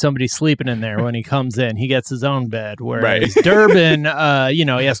just be somebody sleeping in there when he comes in. He gets his own bed. Whereas Durbin,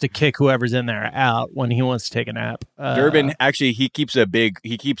 he has to kick whoever's in there out when he wants to take a nap. Durbin, actually, he keeps a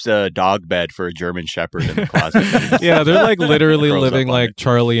dog bed for a German Shepherd in the closet. Yeah, they're literally living like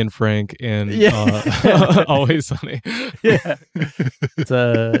Charlie and Frank in Always Sunny. Yeah.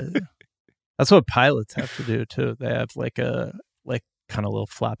 That's what pilots have to do too. They have kind of little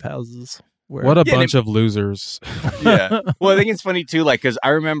flop houses. What a bunch of losers. Yeah. Well, I think it's funny too, because I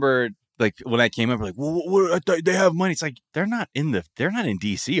remember when I came up, they have money. It's they're not in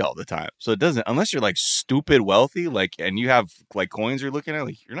DC all the time. So it doesn't, unless you're stupid wealthy, and you have coins you're looking at,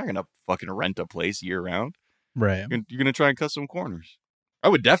 you're not gonna fucking rent a place year round. Right. You're gonna try and cut some corners. I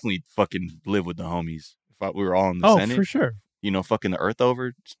would definitely fucking live with the homies if we were all in the Senate. Oh, for sure. Fucking the earth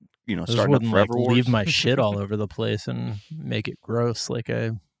over. Starting up forever wars. Leave my shit all over the place and make it gross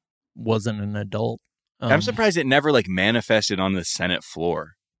I wasn't an adult. I'm surprised it never manifested on the Senate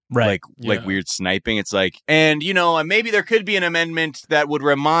floor. Right. Weird sniping. It's and maybe there could be an amendment that would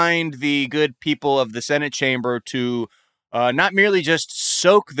remind the good people of the Senate chamber to not merely just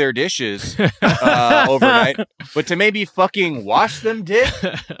soak their dishes overnight, but to maybe fucking wash them, dick.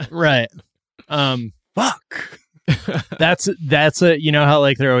 Right. Fuck. That's a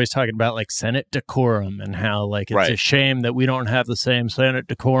how they're always talking about Senate decorum and how it's a shame that we don't have the same Senate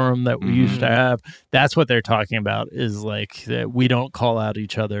decorum that we used to have. That's what they're talking about, is that we don't call out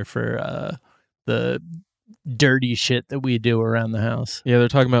each other for the dirty shit that we do around the house. Yeah, they're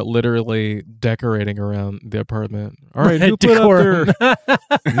talking about literally decorating around the apartment. All right, who put up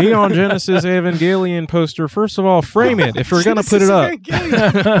their Neon Genesis Evangelion poster? First of all, frame it if we're gonna put it up.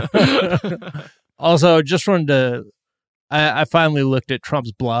 Also, just wanted to, I finally looked at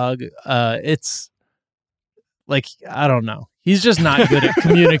Trump's blog. It's I don't know. He's just not good at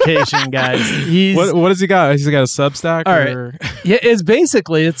communication, guys. What does he got? He's got a Substack? All right. Yeah, it's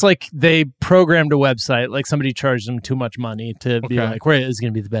they programmed a website. Somebody charged them too much money to be where is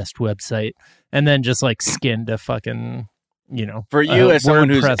going to be the best website. And then just skinned a fucking, For you as someone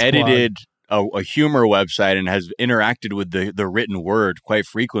who's WordPress edited a humor website and has interacted with the written word quite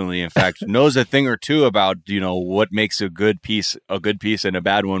frequently, in fact, knows a thing or two about, what makes a good piece and a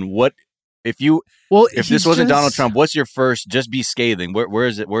bad one. What If He's this wasn't just- Donald Trump, what's your first? Just be scathing. Where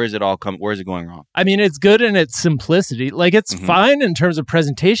is it all come? Where is it going wrong? I mean, it's good in its simplicity. Like, it's fine in terms of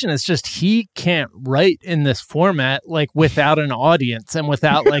presentation. It's just he can't write in this format, like, without an audience and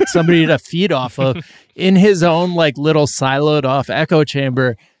without, like, somebody to feed off of. In his own, like, little siloed off echo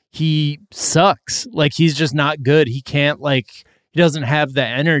chamber, he sucks. Like, he's just not good. He can't, like, he doesn't have the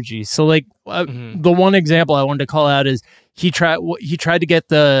energy. So, like, the one example I wanted to call out is he tried to get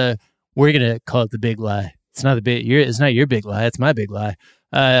we're going to call it the big lie. It's not it's not your big lie. It's my big lie.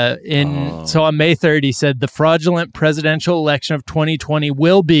 So on May 3rd, he said the fraudulent presidential election of 2020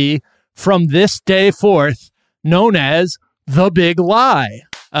 will be from this day forth known as the big lie.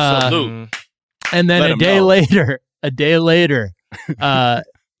 Salute. And then a day later,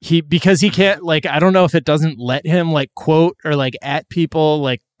 because he can't, like, I don't know if it doesn't let him, like, quote or, like, at people,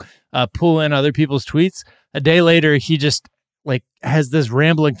 like, pull in other people's tweets. A day later, he just, like, has this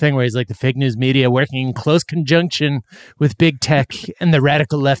rambling thing where he's like, the fake news media, working in close conjunction with big tech and the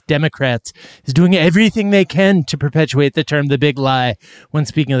radical left Democrats, is doing everything they can to perpetuate the term the big lie when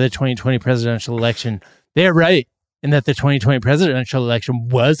speaking of the 2020 presidential election. They're right in that the 2020 presidential election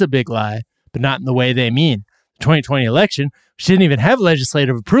was a big lie, but not in the way they mean. The 2020 election, which didn't even have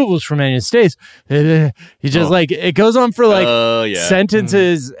legislative approvals from any states. He just like, it goes on for like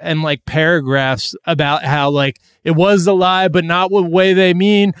sentences and like paragraphs about how like it was a lie, but not the way they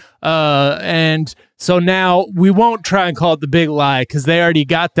mean. And so now we won't try and call it the big lie because they already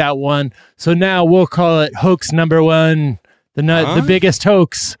got that one. So now we'll call it hoax number one, the biggest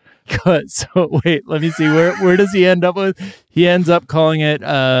hoax. So wait, let me see. Where does he end up with? He ends up calling it,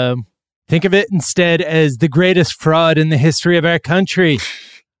 think of it instead as the greatest fraud in the history of our country,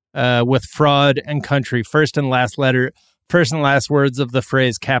 with fraud and country, first and last words of the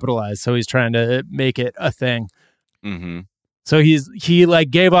phrase capitalized. So he's trying to make it a thing. Mm-hmm. So he like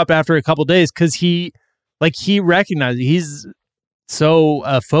gave up after a couple days because he recognized he's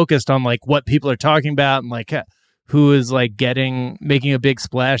so focused on like what people are talking about and like who is like making a big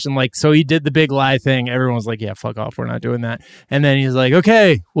splash. And like, so he did the big lie thing. Everyone's like, yeah, fuck off. We're not doing that. And then he's like,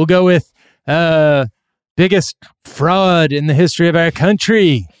 okay, we'll go with biggest fraud in the history of our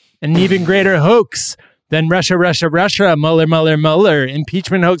country, an even greater hoax than Russia, Mueller,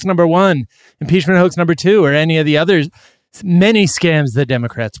 impeachment hoax number 1, impeachment hoax number 2, or any of the others, many scams the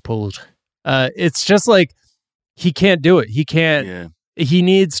Democrats pulled. It's just like, he can't do it. He can't. Yeah. He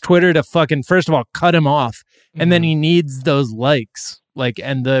needs Twitter to fucking, first of all, cut him off. And then he needs those likes, like,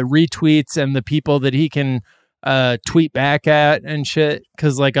 and the retweets and the people that he can tweet back at and shit.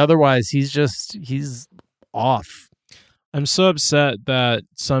 Cause like, otherwise he's off. I'm so upset that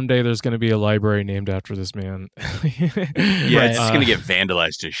someday there's going to be a library named after this man. It's just going to get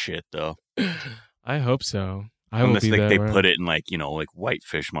vandalized as shit though. I hope so. Unless they put it in like, like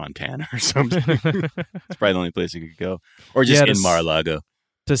Whitefish, Montana or something. It's probably the only place it could go. Or just in Mar-a-Lago.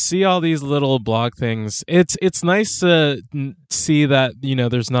 To see all these little blog things, it's nice to see that,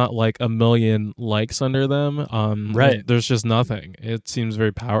 there's not like a million likes under them. Right. There's just nothing. It seems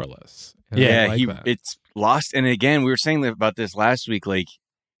very powerless. Yeah, it's lost. And again, we were saying about this last week, like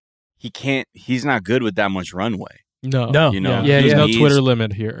he's not good with that much runway. No. There's no Twitter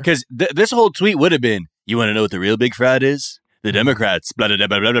limit here. Because this whole tweet would have been, you want to know what the real big fraud is? The Democrats, blah, blah, blah,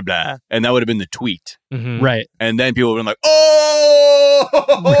 blah, blah, blah. And that would have been the tweet. Mm-hmm. Right. And then people would have been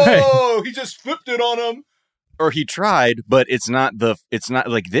like, he just flipped it on him. Or he tried, but it's not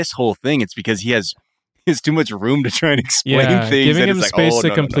like this whole thing. It's because he has too much room to try and explain things. Giving him like, space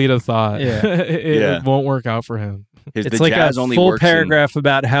to complete a thought. Yeah. It won't work out for him. It's like a full paragraph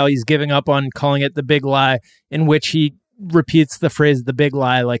about how he's giving up on calling it the big lie, in which he repeats the phrase the big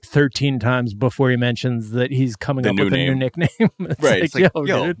lie like 13 times before he mentions that he's coming up with a new nickname. It's like, yo,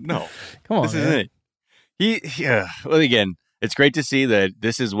 dude. No. Come on. This isn't it. Well, again, it's great to see that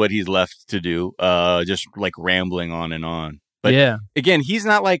this is what he's left to do. Just like rambling on and on. But again, he's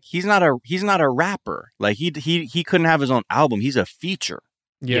not a rapper. Like he couldn't have his own album. He's a feature.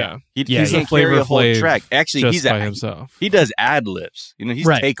 Yeah. He can't carry a whole track. Actually, he's by himself. He does ad libs. He's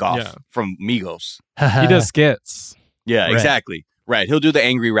Takeoff from Migos. He does skits. Yeah, exactly. Right. He'll do the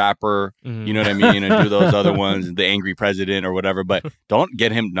angry rapper, you know what I mean? And do those other ones, the angry president or whatever. But don't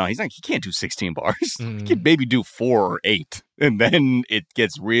get him. No, he can't do 16 bars. He can maybe do 4 or 8. And then it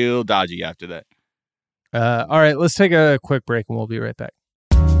gets real dodgy after that. All right, let's take a quick break and we'll be right back.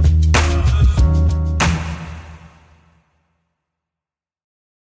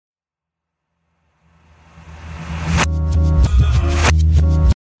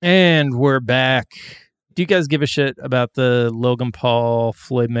 And we're back. Do you guys give a shit about the Logan Paul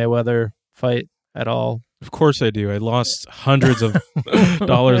Floyd Mayweather fight at all? Of course I do. I lost hundreds of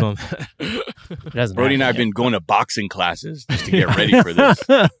dollars on that. Brody and I have been going to boxing classes just to get ready for this.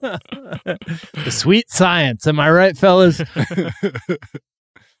 The sweet science. Am I right, fellas?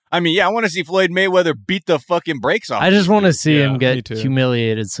 I mean, yeah, I want to see Floyd Mayweather beat the fucking brakes off. I just want to see him me get too.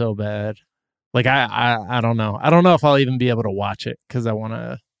 humiliated so bad. Like, I don't know. I don't know if I'll even be able to watch it because I want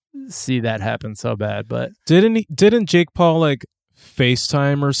to see that happen so bad. But didn't Jake Paul like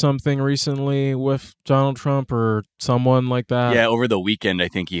FaceTime or something recently with Donald Trump or someone like that? Yeah, over the weekend, I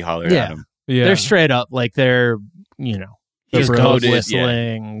think he hollered at him. Yeah. they're straight up like they're, He's code coded,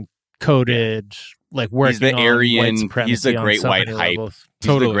 whistling, coded, like working He's the on Aryan. white supremacy He's the on great so white many hype. levels. He's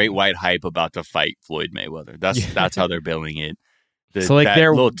Totally. the great white hype about to fight Floyd Mayweather. That's how they're billing it. So, like, that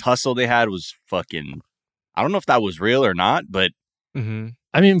they're- little tussle they had was fucking. I don't know if that was real or not, but Mm-hmm.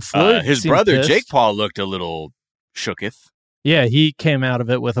 I mean, Floyd, his seemed brother pissed. Jake Paul looked a little shooketh. Yeah, he came out of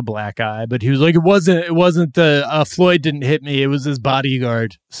it with a black eye, but he was like, it wasn't the Floyd didn't hit me. It was his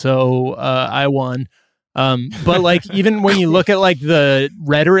bodyguard. So I won. But like, even when you look at like the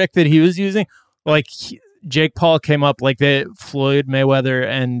rhetoric that he was using, like Jake Paul came up like Floyd Mayweather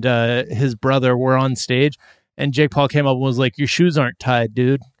and his brother were on stage, and Jake Paul came up and was like, your shoes aren't tied,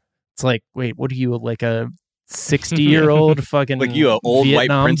 dude. It's like, wait, what are you, like a 60-year-old fucking Like you, an old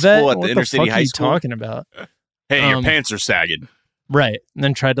Vietnam white principal vet? at What the inner city fuck high are you school? talking about? Hey, your Um, pants are sagging. Right. And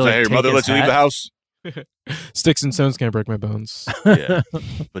then tried to So, like hey, your take mother his lets you leave hat. the house. Sticks and stones can't break my bones. Yeah,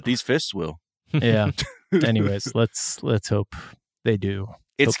 but these fists will. Yeah. Anyways, let's hope they do.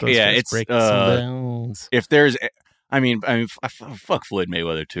 It's Hope those yeah, fists it's break some bones. if there's. I mean, fuck Floyd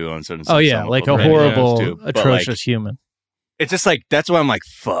Mayweather too on certain. Oh yeah, like a level, horrible, too. But, atrocious like, human. it's just like that's why I'm like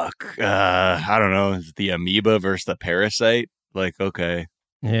fuck. I don't know, is it the amoeba versus the parasite. Like okay,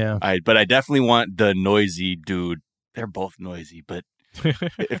 Yeah. but I definitely want the noisy dude. They're both noisy, but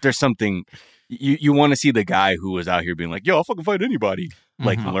if there's something you want to see the guy who was out here being like, yo, I'll fucking fight anybody.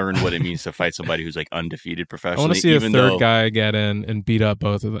 Like learn what it means to fight somebody who's like undefeated I professionally. want to see a even third though, guy get in and beat up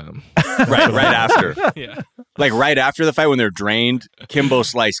both of them. right after. Yeah. Like right after the fight when they're drained, Kimbo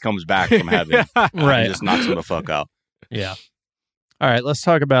Slice comes back from heaven. Right. And just knocks him the fuck out. Yeah. All right, let's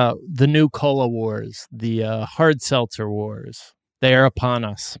talk about the new cola wars, the hard seltzer wars. They are upon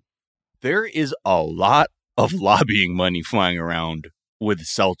us. There is a lot of lobbying money flying around with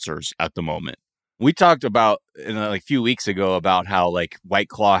seltzers at the moment. We talked about like a few weeks ago about how like White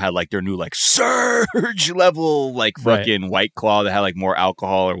Claw had like their new like surge level like fucking White Claw that had like more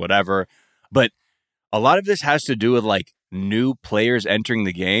alcohol or whatever. But a lot of this has to do with like new players entering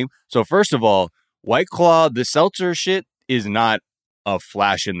the game. So first of all, White Claw, the seltzer shit is not a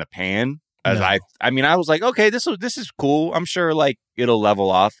flash in the pan. As No. I mean, I was like, okay, this is cool. I'm sure like it'll level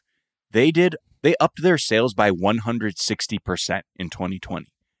off. They upped their sales by 160% in 2020.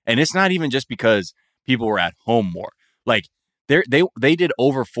 And it's not even just because people were at home more. Like they did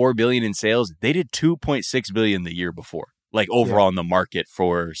over 4 billion in sales. They did 2.6 billion the year before, like overall in the market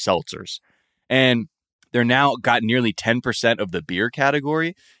for seltzers. And they're now got nearly 10% of the beer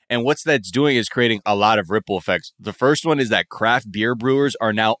category. And what's that's doing is creating a lot of ripple effects. The first one is that craft beer brewers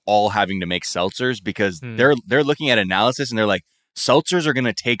are now all having to make seltzers because they're looking at analysis and they're like, seltzers are going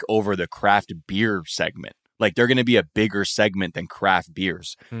to take over the craft beer segment. Like they're going to be a bigger segment than craft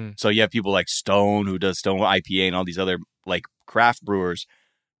beers. So you have people like Stone, who does Stone IPA, and all these other like craft brewers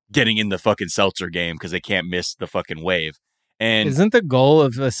getting in the fucking seltzer game because they can't miss the fucking wave. And Isn't the goal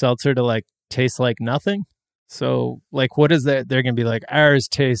of a seltzer to like taste like nothing? So like, what is that? They're going to be like, ours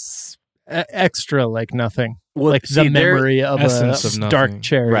tastes extra like nothing. Well, like see, the memory of essence a of dark nothing.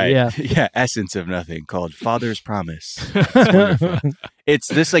 cherry. right. Yeah. Yeah. Essence of nothing called Father's Promise. It's wonderful. It's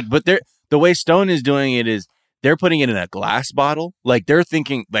this like, but the way Stone is doing it is they're putting it in a glass bottle. Like they're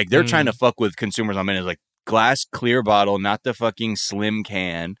thinking, like they're trying to fuck with consumers on minutes. Like glass clear bottle, not the fucking slim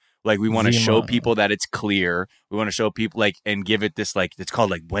can. Like we want to show Zima. people that it's clear. We want to show people like and give it this like it's called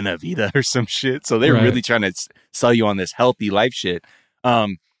like Buena Vida or some shit. So they're Right. really trying to sell you on this healthy life shit.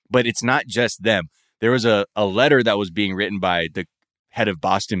 But it's not just them. There was a letter that was being written by the head of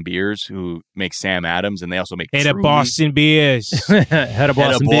Boston Beers, who makes Sam Adams, and they also make Hey, the Truly. Boston beers. Head of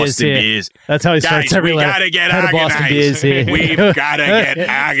Boston Beers here. Beers. That's how he starts Guys, every we letter. gotta get Head of Boston Beers here. organized. We've gotta get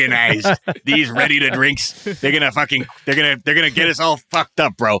organized. These ready to drinks, they're gonna get us all fucked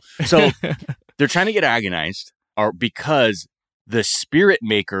up, bro. So they're trying to get organized, because the spirit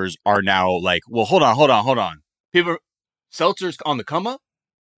makers are now like, well, hold on. People, seltzers on the come up.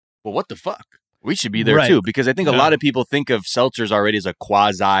 Well, what the fuck? We should be there Right. too, because I think a lot of people think of seltzers already as a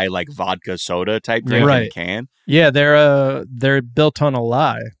quasi like vodka soda type drink in a Right. can. Yeah, they're built on a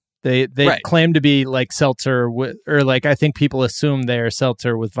lie. They Right. claim to be like seltzer or like I think people assume they're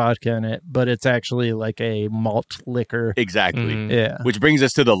seltzer with vodka in it, but it's actually like a malt liquor. Exactly. Yeah. Which brings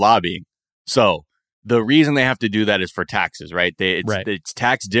us to the lobbying. So the reason they have to do that is for taxes, right? It's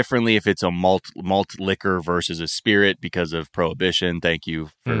taxed differently if it's a malt liquor versus a spirit because of prohibition. Thank you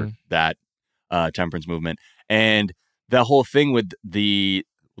for that temperance movement. And the whole thing with the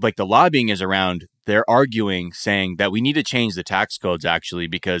lobbying is around, they're arguing, saying that we need to change the tax codes actually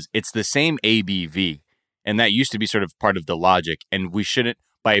because it's the same ABV. And that used to be sort of part of the logic. And we shouldn't,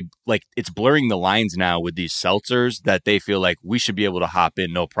 it's blurring the lines now with these seltzers that they feel like we should be able to hop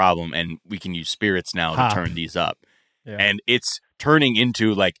in no problem. And we can use spirits now to turn these up. Yeah. And it's turning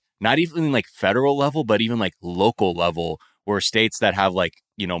into like, not even like federal level, but even like local level where states that have like,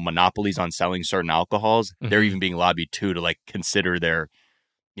 you know, monopolies on selling certain alcohols, they're even being lobbied to like consider their,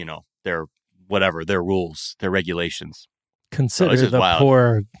 you know, their rules, their regulations. Consider the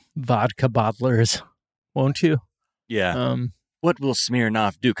poor vodka bottlers, won't you? Yeah. What will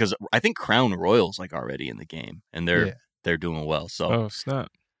Smirnoff do? Because I think Crown Royal's like already in the game, and they're doing well. So, snap!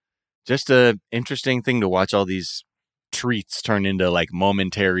 Just a interesting thing to watch all these treats turn into like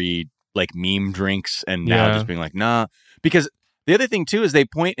momentary like meme drinks, and now just being like, nah. Because the other thing too is they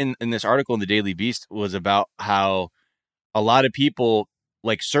point in this article in the Daily Beast was about how a lot of people,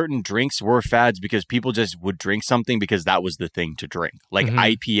 like certain drinks were fads because people just would drink something because that was the thing to drink. Like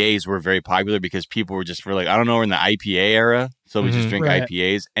IPAs were very popular because people were just like, I don't know, we're in the IPA era, so we just drink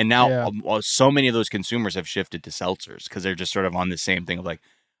IPAs. And now so many of those consumers have shifted to seltzers because they're just sort of on the same thing of like,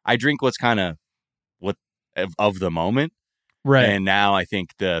 I drink what's kind of what of the moment. Right. And now I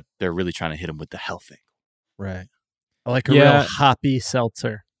think they're really trying to hit them with the health thing. Right. I like a real hoppy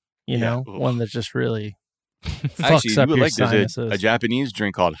seltzer, you know, one that just really actually, up you would your like there's sinuses. a Japanese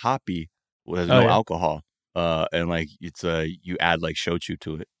drink called hoppy with no alcohol, and like it's you add like shochu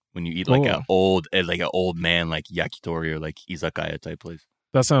to it when you eat like an old man like yakitori or like izakaya type place.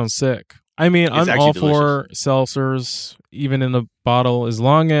 That sounds sick. I mean, I'm all for seltzers, even in the bottle, as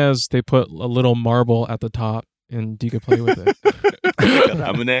long as they put a little marble at the top and you can play with it. Like a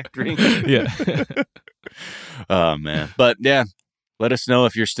lemonade drink. Yeah. Oh man, but yeah, let us know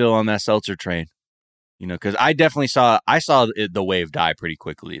if you're still on that seltzer train. You know, because I definitely saw the wave die pretty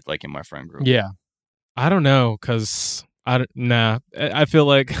quickly, like in my friend group. Yeah, I don't know, because I feel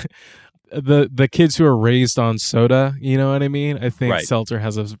like the kids who are raised on soda, you know what I mean? I think seltzer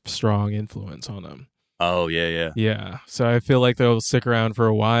has a strong influence on them. Oh yeah. Yeah, so I feel like they'll stick around for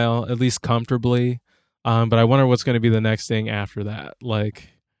a while, at least comfortably. But I wonder what's going to be the next thing after that. Like,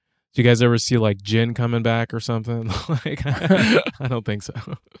 do you guys ever see like gin coming back or something? Like, I don't think so.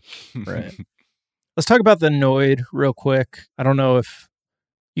 Right. Let's talk about the Noid real quick. I don't know if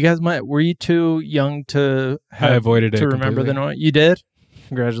you guys were you too young to I avoided to it remember completely. the Noid? You did?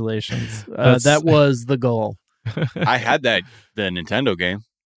 Congratulations. That was the goal. I had the Nintendo game.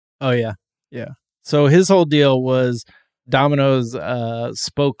 Oh yeah. So his whole deal was Domino's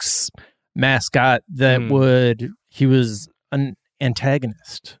spokes mascot that he was an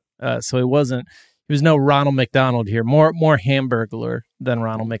antagonist. So he was no Ronald McDonald here, more Hamburglar than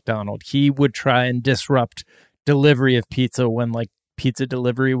Ronald McDonald. He would try and disrupt delivery of pizza when like pizza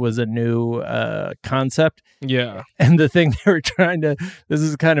delivery was a new concept. Yeah. And the thing they were trying to, this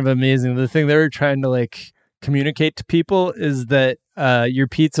is kind of amazing. The thing they were trying to like communicate to people is that your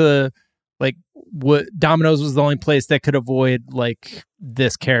pizza, like Domino's was the only place that could avoid like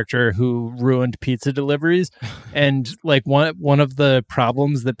this character who ruined pizza deliveries. And like one of the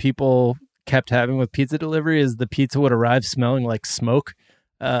problems that people kept having with pizza delivery is the pizza would arrive smelling like smoke,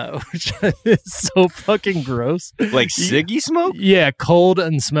 which is so fucking gross. Like ciggy smoke? Yeah, cold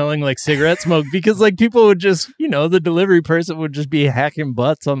and smelling like cigarette smoke, because like people would just, you know, the delivery person would just be hacking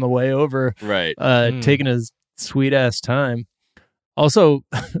butts on the way over, right? Taking his sweet ass time. Also,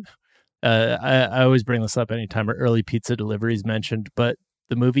 I always bring this up anytime early pizza delivery is mentioned, but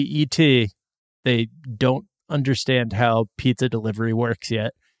the movie E.T., they don't understand how pizza delivery works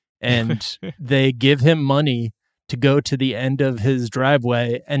yet. And they give him money to go to the end of his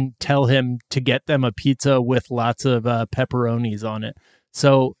driveway and tell him to get them a pizza with lots of pepperonis on it.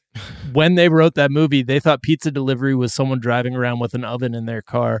 So when they wrote that movie, they thought pizza delivery was someone driving around with an oven in their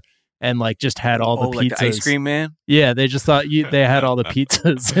car and like just had all the pizzas. Like the ice cream man? Yeah, they just thought they had all the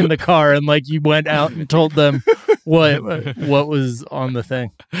pizzas in the car, and like you went out and told them what was on the thing.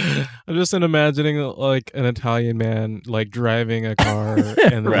 I'm just imagining like an Italian man like driving a car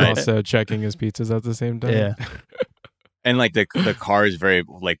and then also checking his pizzas at the same time. Yeah. And like the car is very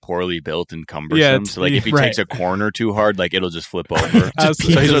like poorly built and cumbersome. So like if he takes a corner too hard, like it'll just flip over. So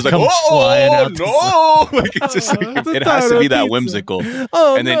he's just like, oh no! Like it's just like it has to be that whimsical.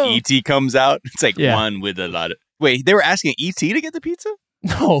 Oh, and then E.T. comes out. It's like one with a lot of. Wait, they were asking E.T. to get the pizza?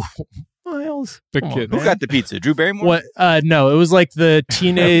 No, Miles. The kid. Who got the pizza? Drew Barrymore? What? No, it was like the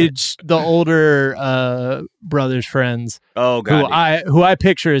the older brothers' friends. Oh, God. Who I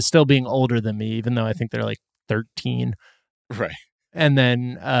picture as still being older than me, even though I think they're like 13. Right. And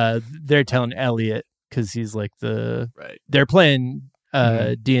then they're telling Elliot because he's like they're playing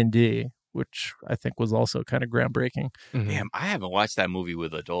D&D, which I think was also kind of groundbreaking. Damn, I haven't watched that movie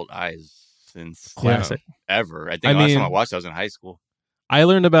with adult eyes since classic ever. I think the last time I watched it, I was in high school. I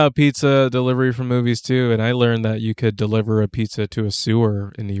learned about pizza delivery from movies too, and I learned that you could deliver a pizza to a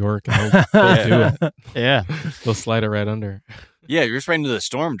sewer in New York and they'll do it. Yeah. They'll slide it right under. Yeah, you're just right into the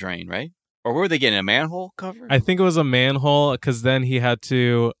storm drain, right? Or were they getting a manhole cover? I think it was a manhole because then he had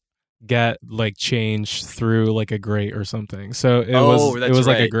to get like change through like a grate or something. So it was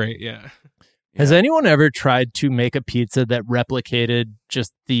like a grate, yeah. Has anyone ever tried to make a pizza that replicated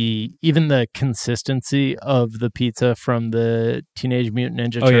just even the consistency of the pizza from the Teenage Mutant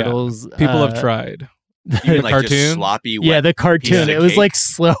Ninja Turtles? Yeah. People have tried. Even like cartoon? Just sloppy wet. Yeah, the cartoon. It was cake. like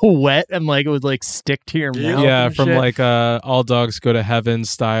slow wet and like it would like stick to your mouth. Yeah, and from shit. like All Dogs Go to Heaven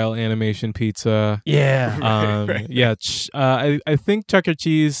style animation pizza. Yeah. Right. Yeah. I think Chuck E.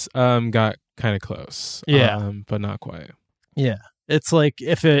 Cheese got kind of close. Yeah. But not quite. Yeah. It's like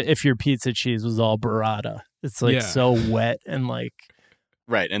if your pizza cheese was all burrata. It's like so wet and like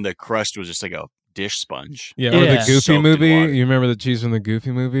right, and the crust was just like a dish sponge. Yeah, or the Goofy Soaked movie. in water. You remember the cheese from the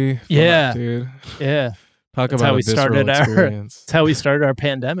Goofy movie? Yeah. Dude. Yeah. Talk That's about how a we visceral started experience. That's how we started our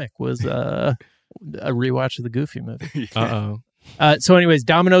pandemic was a rewatch of the Goofy movie. Uh-oh. So anyways,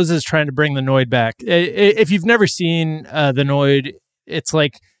 Domino's is trying to bring the Noid back. If you've never seen the Noid, it's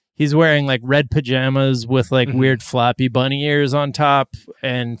like he's wearing like red pajamas with like weird floppy bunny ears on top.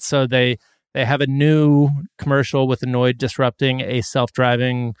 And so they have a new commercial with the Noid disrupting a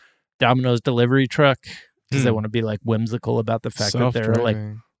self-driving Domino's delivery truck because they want to be like whimsical about the fact that there are like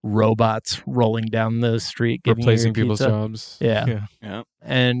robots rolling down the street giving replacing you your people's pizza. jobs. Yeah.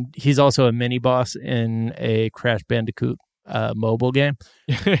 And he's also a mini boss in a Crash Bandicoot mobile game.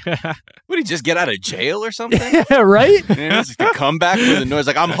 Would he just get out of jail or something? Yeah, right? Yeah, it's like a comeback with the noise.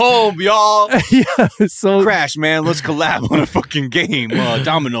 Like, I'm home, y'all. Yeah, so Crash, man, let's collab on a fucking game.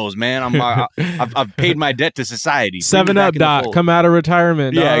 Domino's, man. I've paid my debt to society. 7-Up, Doc. Come out of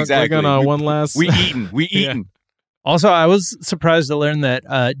retirement. Yeah, dog. exactly. We're gonna one last. We eating. Also, I was surprised to learn that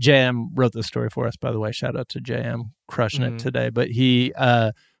JM wrote this story for us, by the way. Shout out to JM crushing it today. But he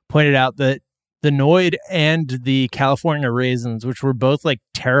pointed out that the Noid and the California Raisins, which were both like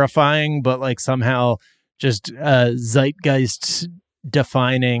terrifying, but like somehow just zeitgeist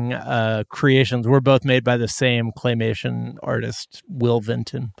defining creations, were both made by the same claymation artist, Will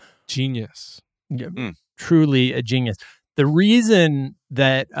Vinton. Genius. Yeah, truly a genius. The reason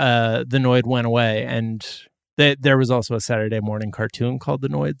that the Noid went away, and there was also a Saturday morning cartoon called The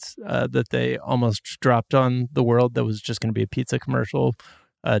Noids that they almost dropped on the world that was just going to be a pizza commercial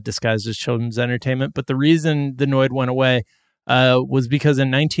disguised as children's entertainment. But the reason the Noid went away was because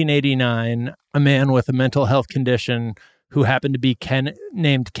in 1989, a man with a mental health condition who happened to be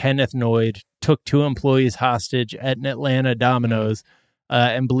named Kenneth Noid took 2 employees hostage at an Atlanta Domino's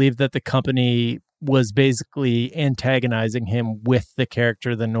and believed that the company was basically antagonizing him with the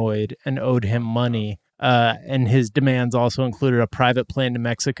character the Noid and owed him money. And his demands also included a private plane to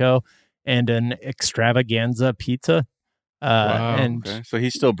Mexico and an extravaganza pizza. So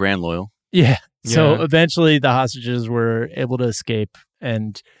he's still brand loyal. Yeah. So eventually the hostages were able to escape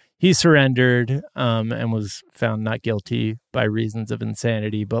and he surrendered and was found not guilty by reasons of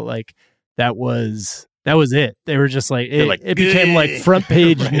insanity. But like that was it. They were just like, it became like front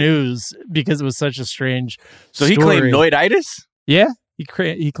page news because it was such a strange story. He claimed Noiditis? Yeah. He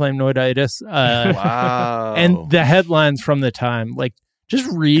claimed Noiditis. Wow. And the headlines from the time, like, just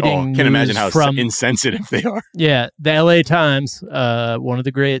reading. Can't imagine how insensitive they are. Yeah, the LA Times, one of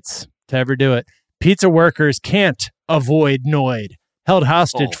the greats to ever do it. Pizza workers can't avoid Noid. Held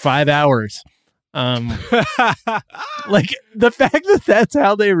hostage 5 hours. Like the fact that that's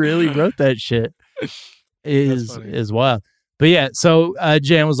how they really wrote that shit is wild. But yeah, so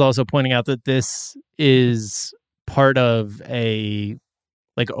Jan was also pointing out that this is part of a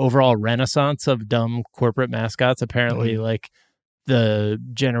like overall renaissance of dumb corporate mascots. Apparently, like the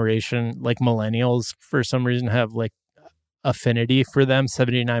generation, like millennials, for some reason have like affinity for them.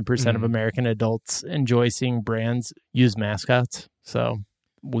 79% of American adults enjoy seeing brands use mascots. So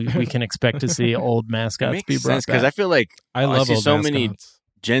we can expect to see old mascots be brought back. Because I feel like I love see old so mascots. many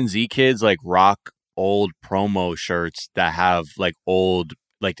Gen Z kids like rock old promo shirts that have like old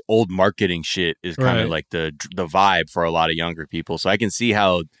marketing shit is kind of like the vibe for a lot of younger people. So I can see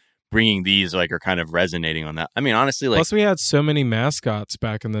how bringing these like are kind of resonating on that. I mean, honestly, like plus we had so many mascots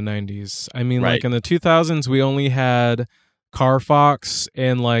back in the 90s. I mean, Right. like in the 2000s, we only had Car Fox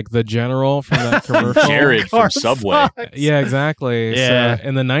and like the General from that commercial. Jared from Subway. Yeah, exactly. Yeah. So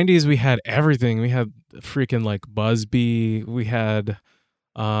in the 90s, we had everything. We had freaking like Busby. We had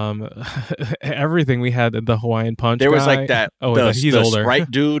everything. We had the Hawaiian Punch. There was guy. like that. He's the older.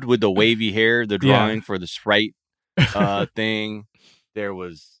 Sprite dude with the wavy hair. The Yeah. drawing for the Sprite thing. There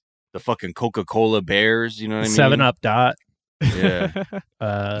was the fucking Coca-Cola Bears. You know what I mean? 7-Up Dot. Yeah.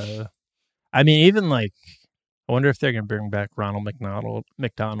 I mean, even like, I wonder if they're going to bring back Ronald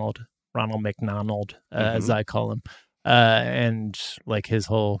McDonald, as I call him, and like his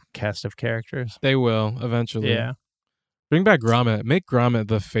whole cast of characters. They will eventually. Yeah, Bring back Gromit. Make Gromit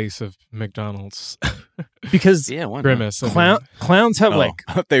the face of McDonald's. because Yeah. Why not? Grimace. I mean. clowns have like.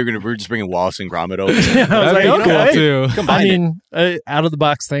 I thought we were just bringing Wallace and Gromit over. Yeah, I was That'd like, be okay. cool too. I mean, out of the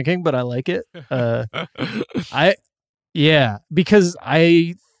box thinking, but I like it. Because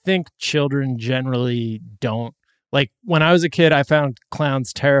I think children generally don't like. When I was a kid, I found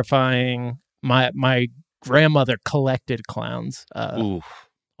clowns terrifying. My grandmother collected clowns. Ooh.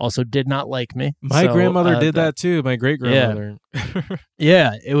 Also, did not like me. My So, grandmother did that too. My great grandmother.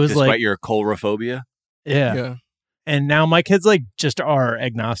 Yeah, it was Despite like your coulrophobia. yeah. And now my kids like just are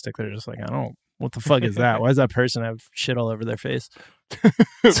agnostic. They're just like, I don't. What the fuck is that? Why does that person have shit all over their face?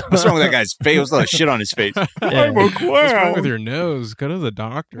 What's wrong with that guy's face? What's all that shit on his face? Yeah. What's wrong with your nose? Go to the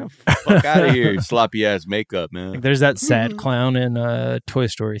doctor. Fuck out of here, sloppy ass makeup, man. Like, there's that sad clown in Toy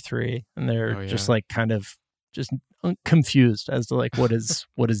Story 3, and they're just like kind of just confused as to like what his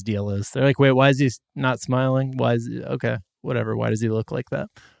deal is. They're like, wait, why is he not smiling? Why is he, okay, whatever. Why does he look like that?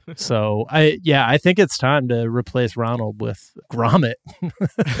 So I think it's time to replace Ronald with Gromit.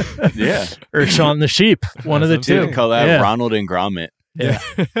 Yeah. Or Shaun the Sheep. One of the two. Collab Yeah. Ronald and Gromit. Yeah.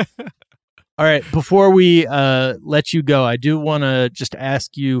 All right. Before we let you go, I do want to just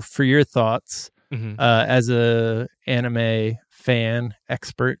ask you for your thoughts as a anime fan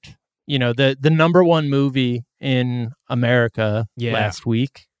expert. You know, the number one movie in America last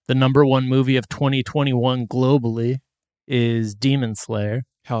week, the number one movie of 2021 globally is Demon Slayer.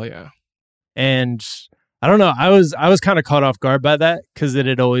 Hell yeah. And I don't know, I was kind of caught off guard by that because it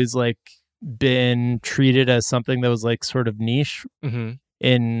had always like been treated as something that was like sort of niche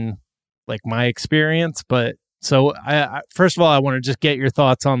in like my experience. But so I first of all, I want to just get your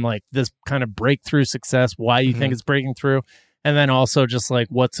thoughts on like this kind of breakthrough success, why you think it's breaking through, and then also just like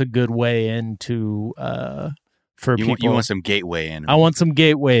what's a good way into for people. You want some gateway in. I want some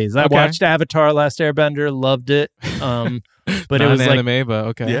gateways. I watched Avatar: Last Airbender, loved it. But it was anime, like, but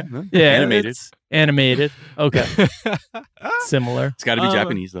okay. yeah, animated. it's animated. Okay, similar. It's got to be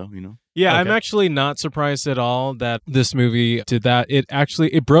Japanese though, you know. Yeah, Okay. I'm actually not surprised at all that this movie did that.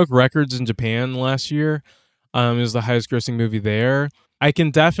 It broke records in Japan last year. It was the highest grossing movie there. I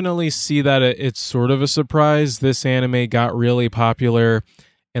can definitely see that it's sort of a surprise. This anime got really popular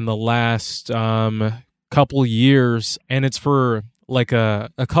in the last couple years, and it's for like a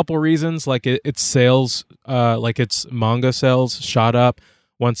couple reasons. Like its sales, like its manga sales shot up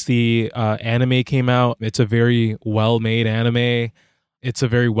once the anime came out. It's a very well-made anime. It's a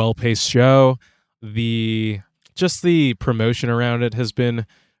very well-paced show. The promotion around it has been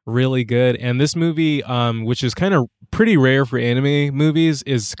really good. And this movie, which is kind of pretty rare for anime movies,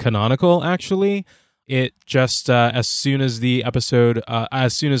 is canonical, actually. It just, as soon as the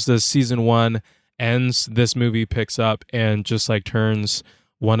season 1 ends, this movie picks up and just like turns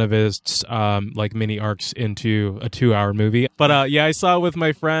one of its like mini arcs into a 2-hour movie. But I saw it with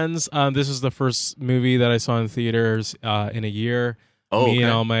my friends. This is the first movie that I saw in theaters in a year. Me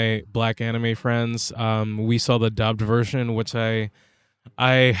and all my black anime friends. We saw the dubbed version, which I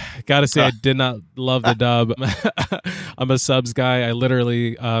gotta say I did not love the dub. I'm a subs guy. I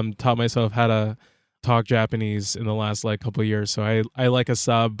literally taught myself how to talk Japanese in the last like couple of years, so I like a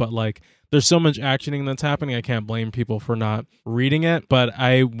sub, but like there's so much actioning that's happening, I can't blame people for not reading it. But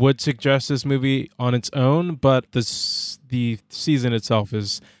I would suggest this movie on its own, but the season itself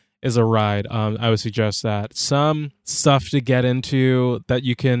is a ride. I would suggest that. Some stuff to get into that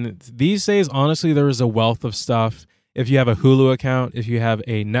you can these days, honestly, there is a wealth of stuff. If you have a Hulu account, if you have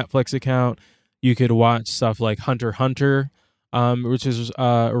a Netflix account, you could watch stuff like Hunter x Hunter, which is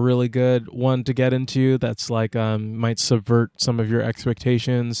a really good one to get into. That's like might subvert some of your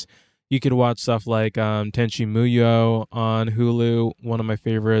expectations. You could watch stuff like Tenchi Muyo on Hulu, one of my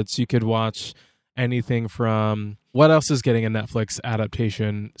favorites. You could watch anything from, what else is getting a Netflix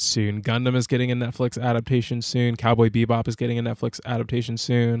adaptation soon? Gundam is getting a Netflix adaptation soon. Cowboy Bebop is getting a Netflix adaptation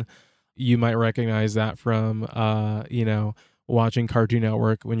soon. You might recognize that from, watching Cartoon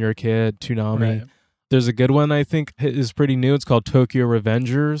Network when you're a kid, Toonami. Right. There's a good one I think is pretty new. It's called Tokyo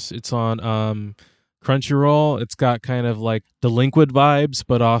Revengers. It's on Crunchyroll. It's got kind of like delinquent vibes,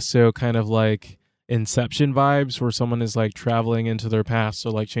 but also kind of like Inception vibes, where someone is like traveling into their past, so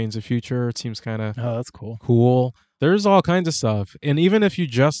like Chains of Future. It seems kind of Oh, that's cool. cool. There's all kinds of stuff. And even if you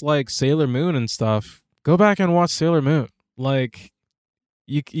just like Sailor Moon and stuff, go back and watch Sailor Moon. Like,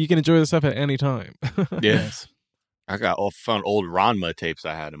 you can enjoy this stuff at any time. Yes. I found old Ranma tapes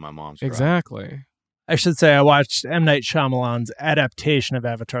I had in my mom's garage. Exactly. I should say I watched M. Night Shyamalan's adaptation of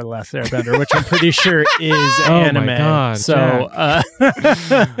Avatar: The Last Airbender, which I'm pretty sure is anime. My God, so,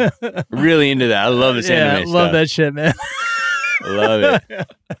 Really into that. I love this anime love stuff. that shit, man. Love it.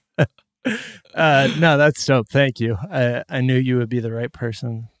 No, that's dope. Thank you. I knew you would be the right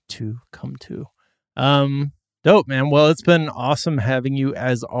person to come to. Dope, man. Well, it's been awesome having you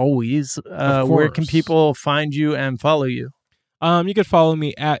as always. Where can people find you and follow you? You could follow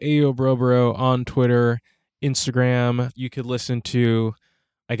me at AyoBroBro on Twitter, Instagram. You could listen to,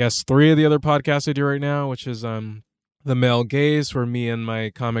 I guess, 3 of the other podcasts I do right now, which is The Male Gaze, where me and my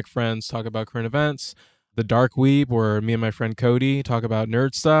comic friends talk about current events. The Dark Weeb, where me and my friend Cody talk about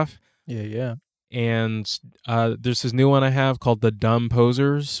nerd stuff. Yeah. And there's this new one I have called The Dumb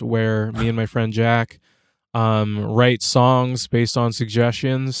Posers, where me and my friend Jack write songs based on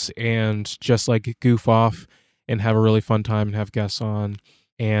suggestions and just like goof off and have a really fun time and have guests on.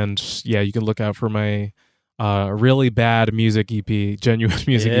 And yeah, you can look out for my really bad music EP, genuine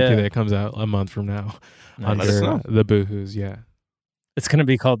music EP that comes out a month from now. Nice. Under the Boohoos. Yeah. It's going to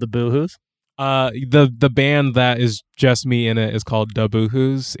be called the Boohoos? The band that is just me in it is called Da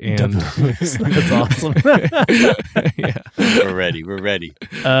Boohoos. And that's awesome. Yeah. We're ready.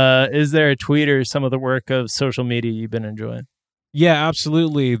 Is there a tweet or some of the work of social media you've been enjoying? Yeah,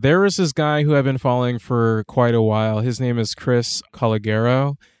 absolutely. There is this guy who I've been following for quite a while. His name is Chris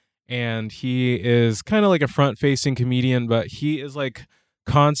Caligaro, and he is kind of like a front-facing comedian, but he is like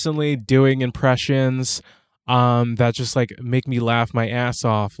constantly doing impressions that just like make me laugh my ass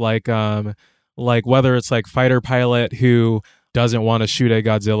off. Like whether it's like fighter pilot who doesn't want to shoot at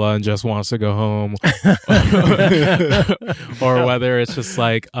Godzilla and just wants to go home, or whether it's just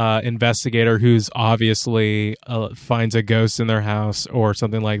like investigator who's obviously finds a ghost in their house or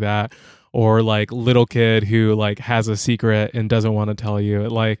something like that, or like little kid who like has a secret and doesn't want to tell you.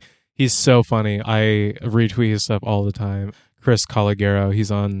 Like, he's so funny. I retweet his stuff all the time. Chris Caligaro. He's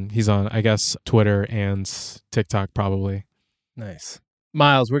on I guess Twitter and TikTok probably. Nice.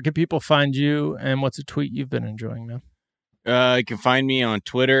 Miles, where can people find you, and what's a tweet you've been enjoying, man? You can find me on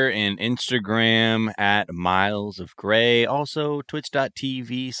Twitter and Instagram at Miles of Gray. Also,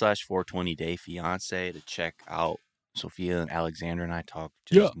 twitch.tv/420dayfiance to check out Sophia and Alexander and I talk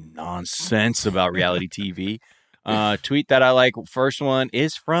just nonsense about reality TV. Tweet that I like, first one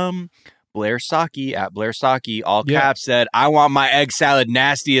is from Blair Saki at Blair Saki, all caps, said, "I want my egg salad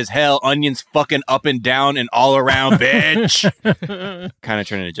nasty as hell, onions fucking up and down and all around, bitch." Kind of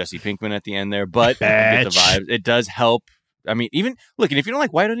turning to Jesse Pinkman at the end there, but you get the vibes. It does help. I mean, even look, and if you don't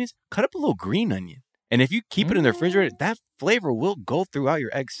like white onions, cut up a little green onion. And if you keep it in the refrigerator, that flavor will go throughout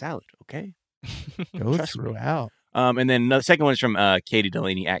your egg salad, okay? Go throughout. And then the second one is from Katie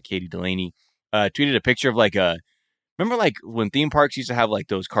Delaney at Katie Delaney. Tweeted a picture of like remember like when theme parks used to have like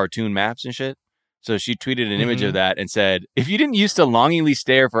those cartoon maps and shit? So she tweeted an image of that and said, "If you didn't used to longingly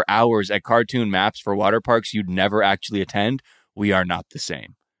stare for hours at cartoon maps for water parks you'd never actually attend, we are not the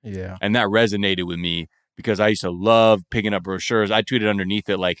same." Yeah. And that resonated with me, because I used to love picking up brochures. I tweeted underneath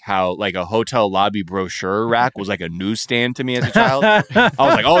it like how like a hotel lobby brochure rack was like a newsstand to me as a child. I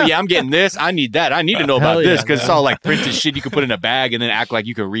was like, oh yeah, I'm getting this. I need that. I need to know about this, because it's all like printed shit you could put in a bag and then act like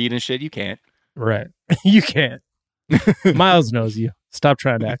you could read and shit. You can't. Right. You can't. Miles knows you. Stop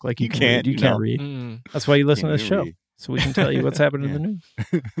trying to act like you can't. Read. You can't read. That's why you listen to this show. So we can tell you what's happening in the news.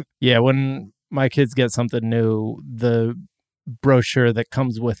 Yeah, when my kids get something new, the brochure that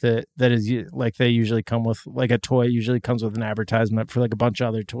comes with it, that is like they usually come with, like a toy usually comes with an advertisement for like a bunch of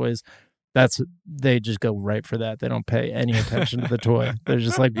other toys. They just go right for that. They don't pay any attention to the toy. They're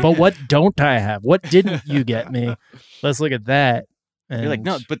just like, but what don't I have? What didn't you get me? Let's look at that. And you're like,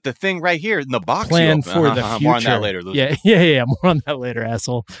 no, but the thing right here in the box. Plan for the future. More on that later. Yeah. More on that later,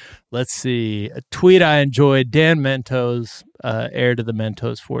 asshole. Let's see. A tweet I enjoyed. Dan Mentos, heir to the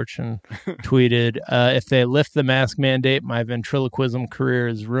Mentos fortune, tweeted, if they lift the mask mandate, my ventriloquism career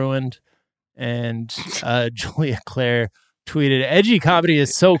is ruined. And Julia Claire tweeted, edgy comedy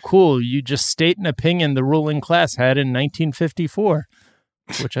is so cool. You just state an opinion the ruling class had in 1954,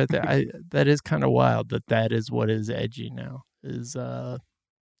 which that is kind of wild that is what is edgy now. Is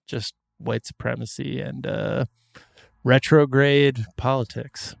just white supremacy and retrograde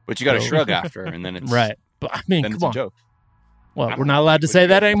politics. But you got to shrug after, and then it's right. But I mean, then come it's on. a joke. Well, we're not allowed to say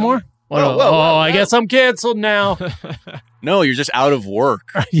that anymore? Whoa, I guess I'm canceled now. No, you're just out of work,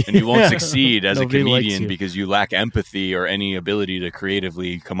 and you won't succeed as Nobody a likes comedian you. because you lack empathy or any ability to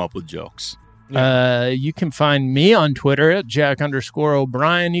creatively come up with jokes. You can find me on Twitter at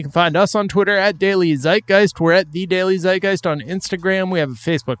Jack_O'Brien. You can find us on Twitter at Daily Zeitgeist. We're at The Daily Zeitgeist on Instagram. We have a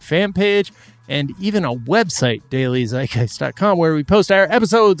Facebook fan page and even a website, dailyzeitgeist.com, where we post our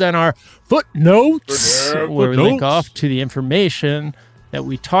episodes and our footnotes, where we link off to the information that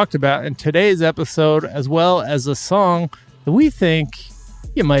we talked about in today's episode, as well as a song that we think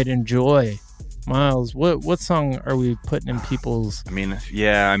you might enjoy. Miles, what song are we putting in people's? I mean,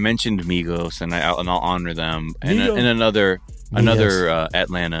 I mentioned Migos, and I'll honor them. And Migos. in another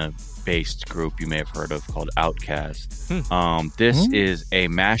Atlanta-based group you may have heard of called Outkast. This is a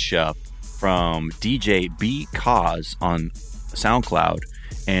mashup from DJ B Cause on SoundCloud,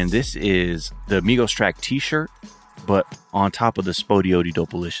 and this is the Migos track T-Shirt, but on top of the Spodioti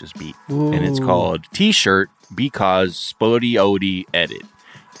Dopalicious beat. Ooh. And it's called T-Shirt because Spodioti Edit.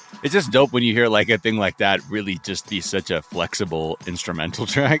 It's just dope when you hear like a thing like that really just be such a flexible instrumental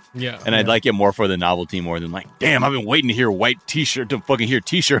track. Yeah. And I'd like it more for the novelty more than like, damn, I've been waiting to hear white T-shirt to fucking hear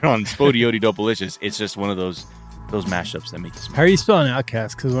T-shirt on Spodioti Dopalicious. It's just one of those mashups that make you smile. How are you spelling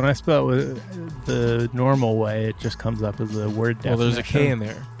Outkast? Because when I spell it with the normal way, it just comes up as a word definition. Well, there's a K in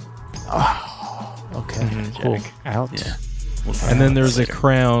there. Oh, okay. Cool. Out. Yeah. And then there's a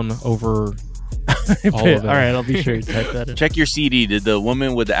crown over all of it. All right, I'll be sure you type that in. Check your CD. Did the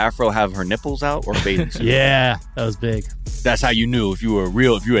woman with the afro have her nipples out or bathing suit? Yeah, that was big. That's how you knew if you were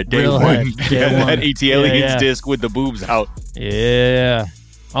day Real one. head, day one. That AT Aliens disc with the boobs out. Yeah.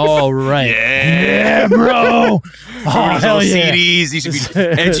 All right. Yeah, bro. Oh, hell those yeah. CDs. These would be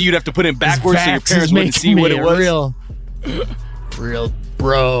edgy. You'd have to put in backwards so your Vax parents is wouldn't see making what me it was. Real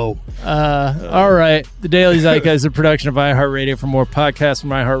bro. All right. The Daily Zeitgeist is a production of iHeartRadio. For more podcasts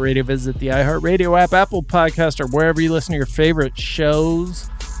from iHeartRadio, visit the iHeartRadio app, Apple Podcast, or wherever you listen to your favorite shows.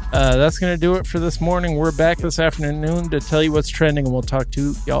 That's going to do it for this morning. We're back this afternoon to tell you what's trending, and we'll talk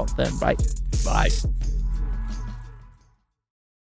to y'all then. Bye. Bye.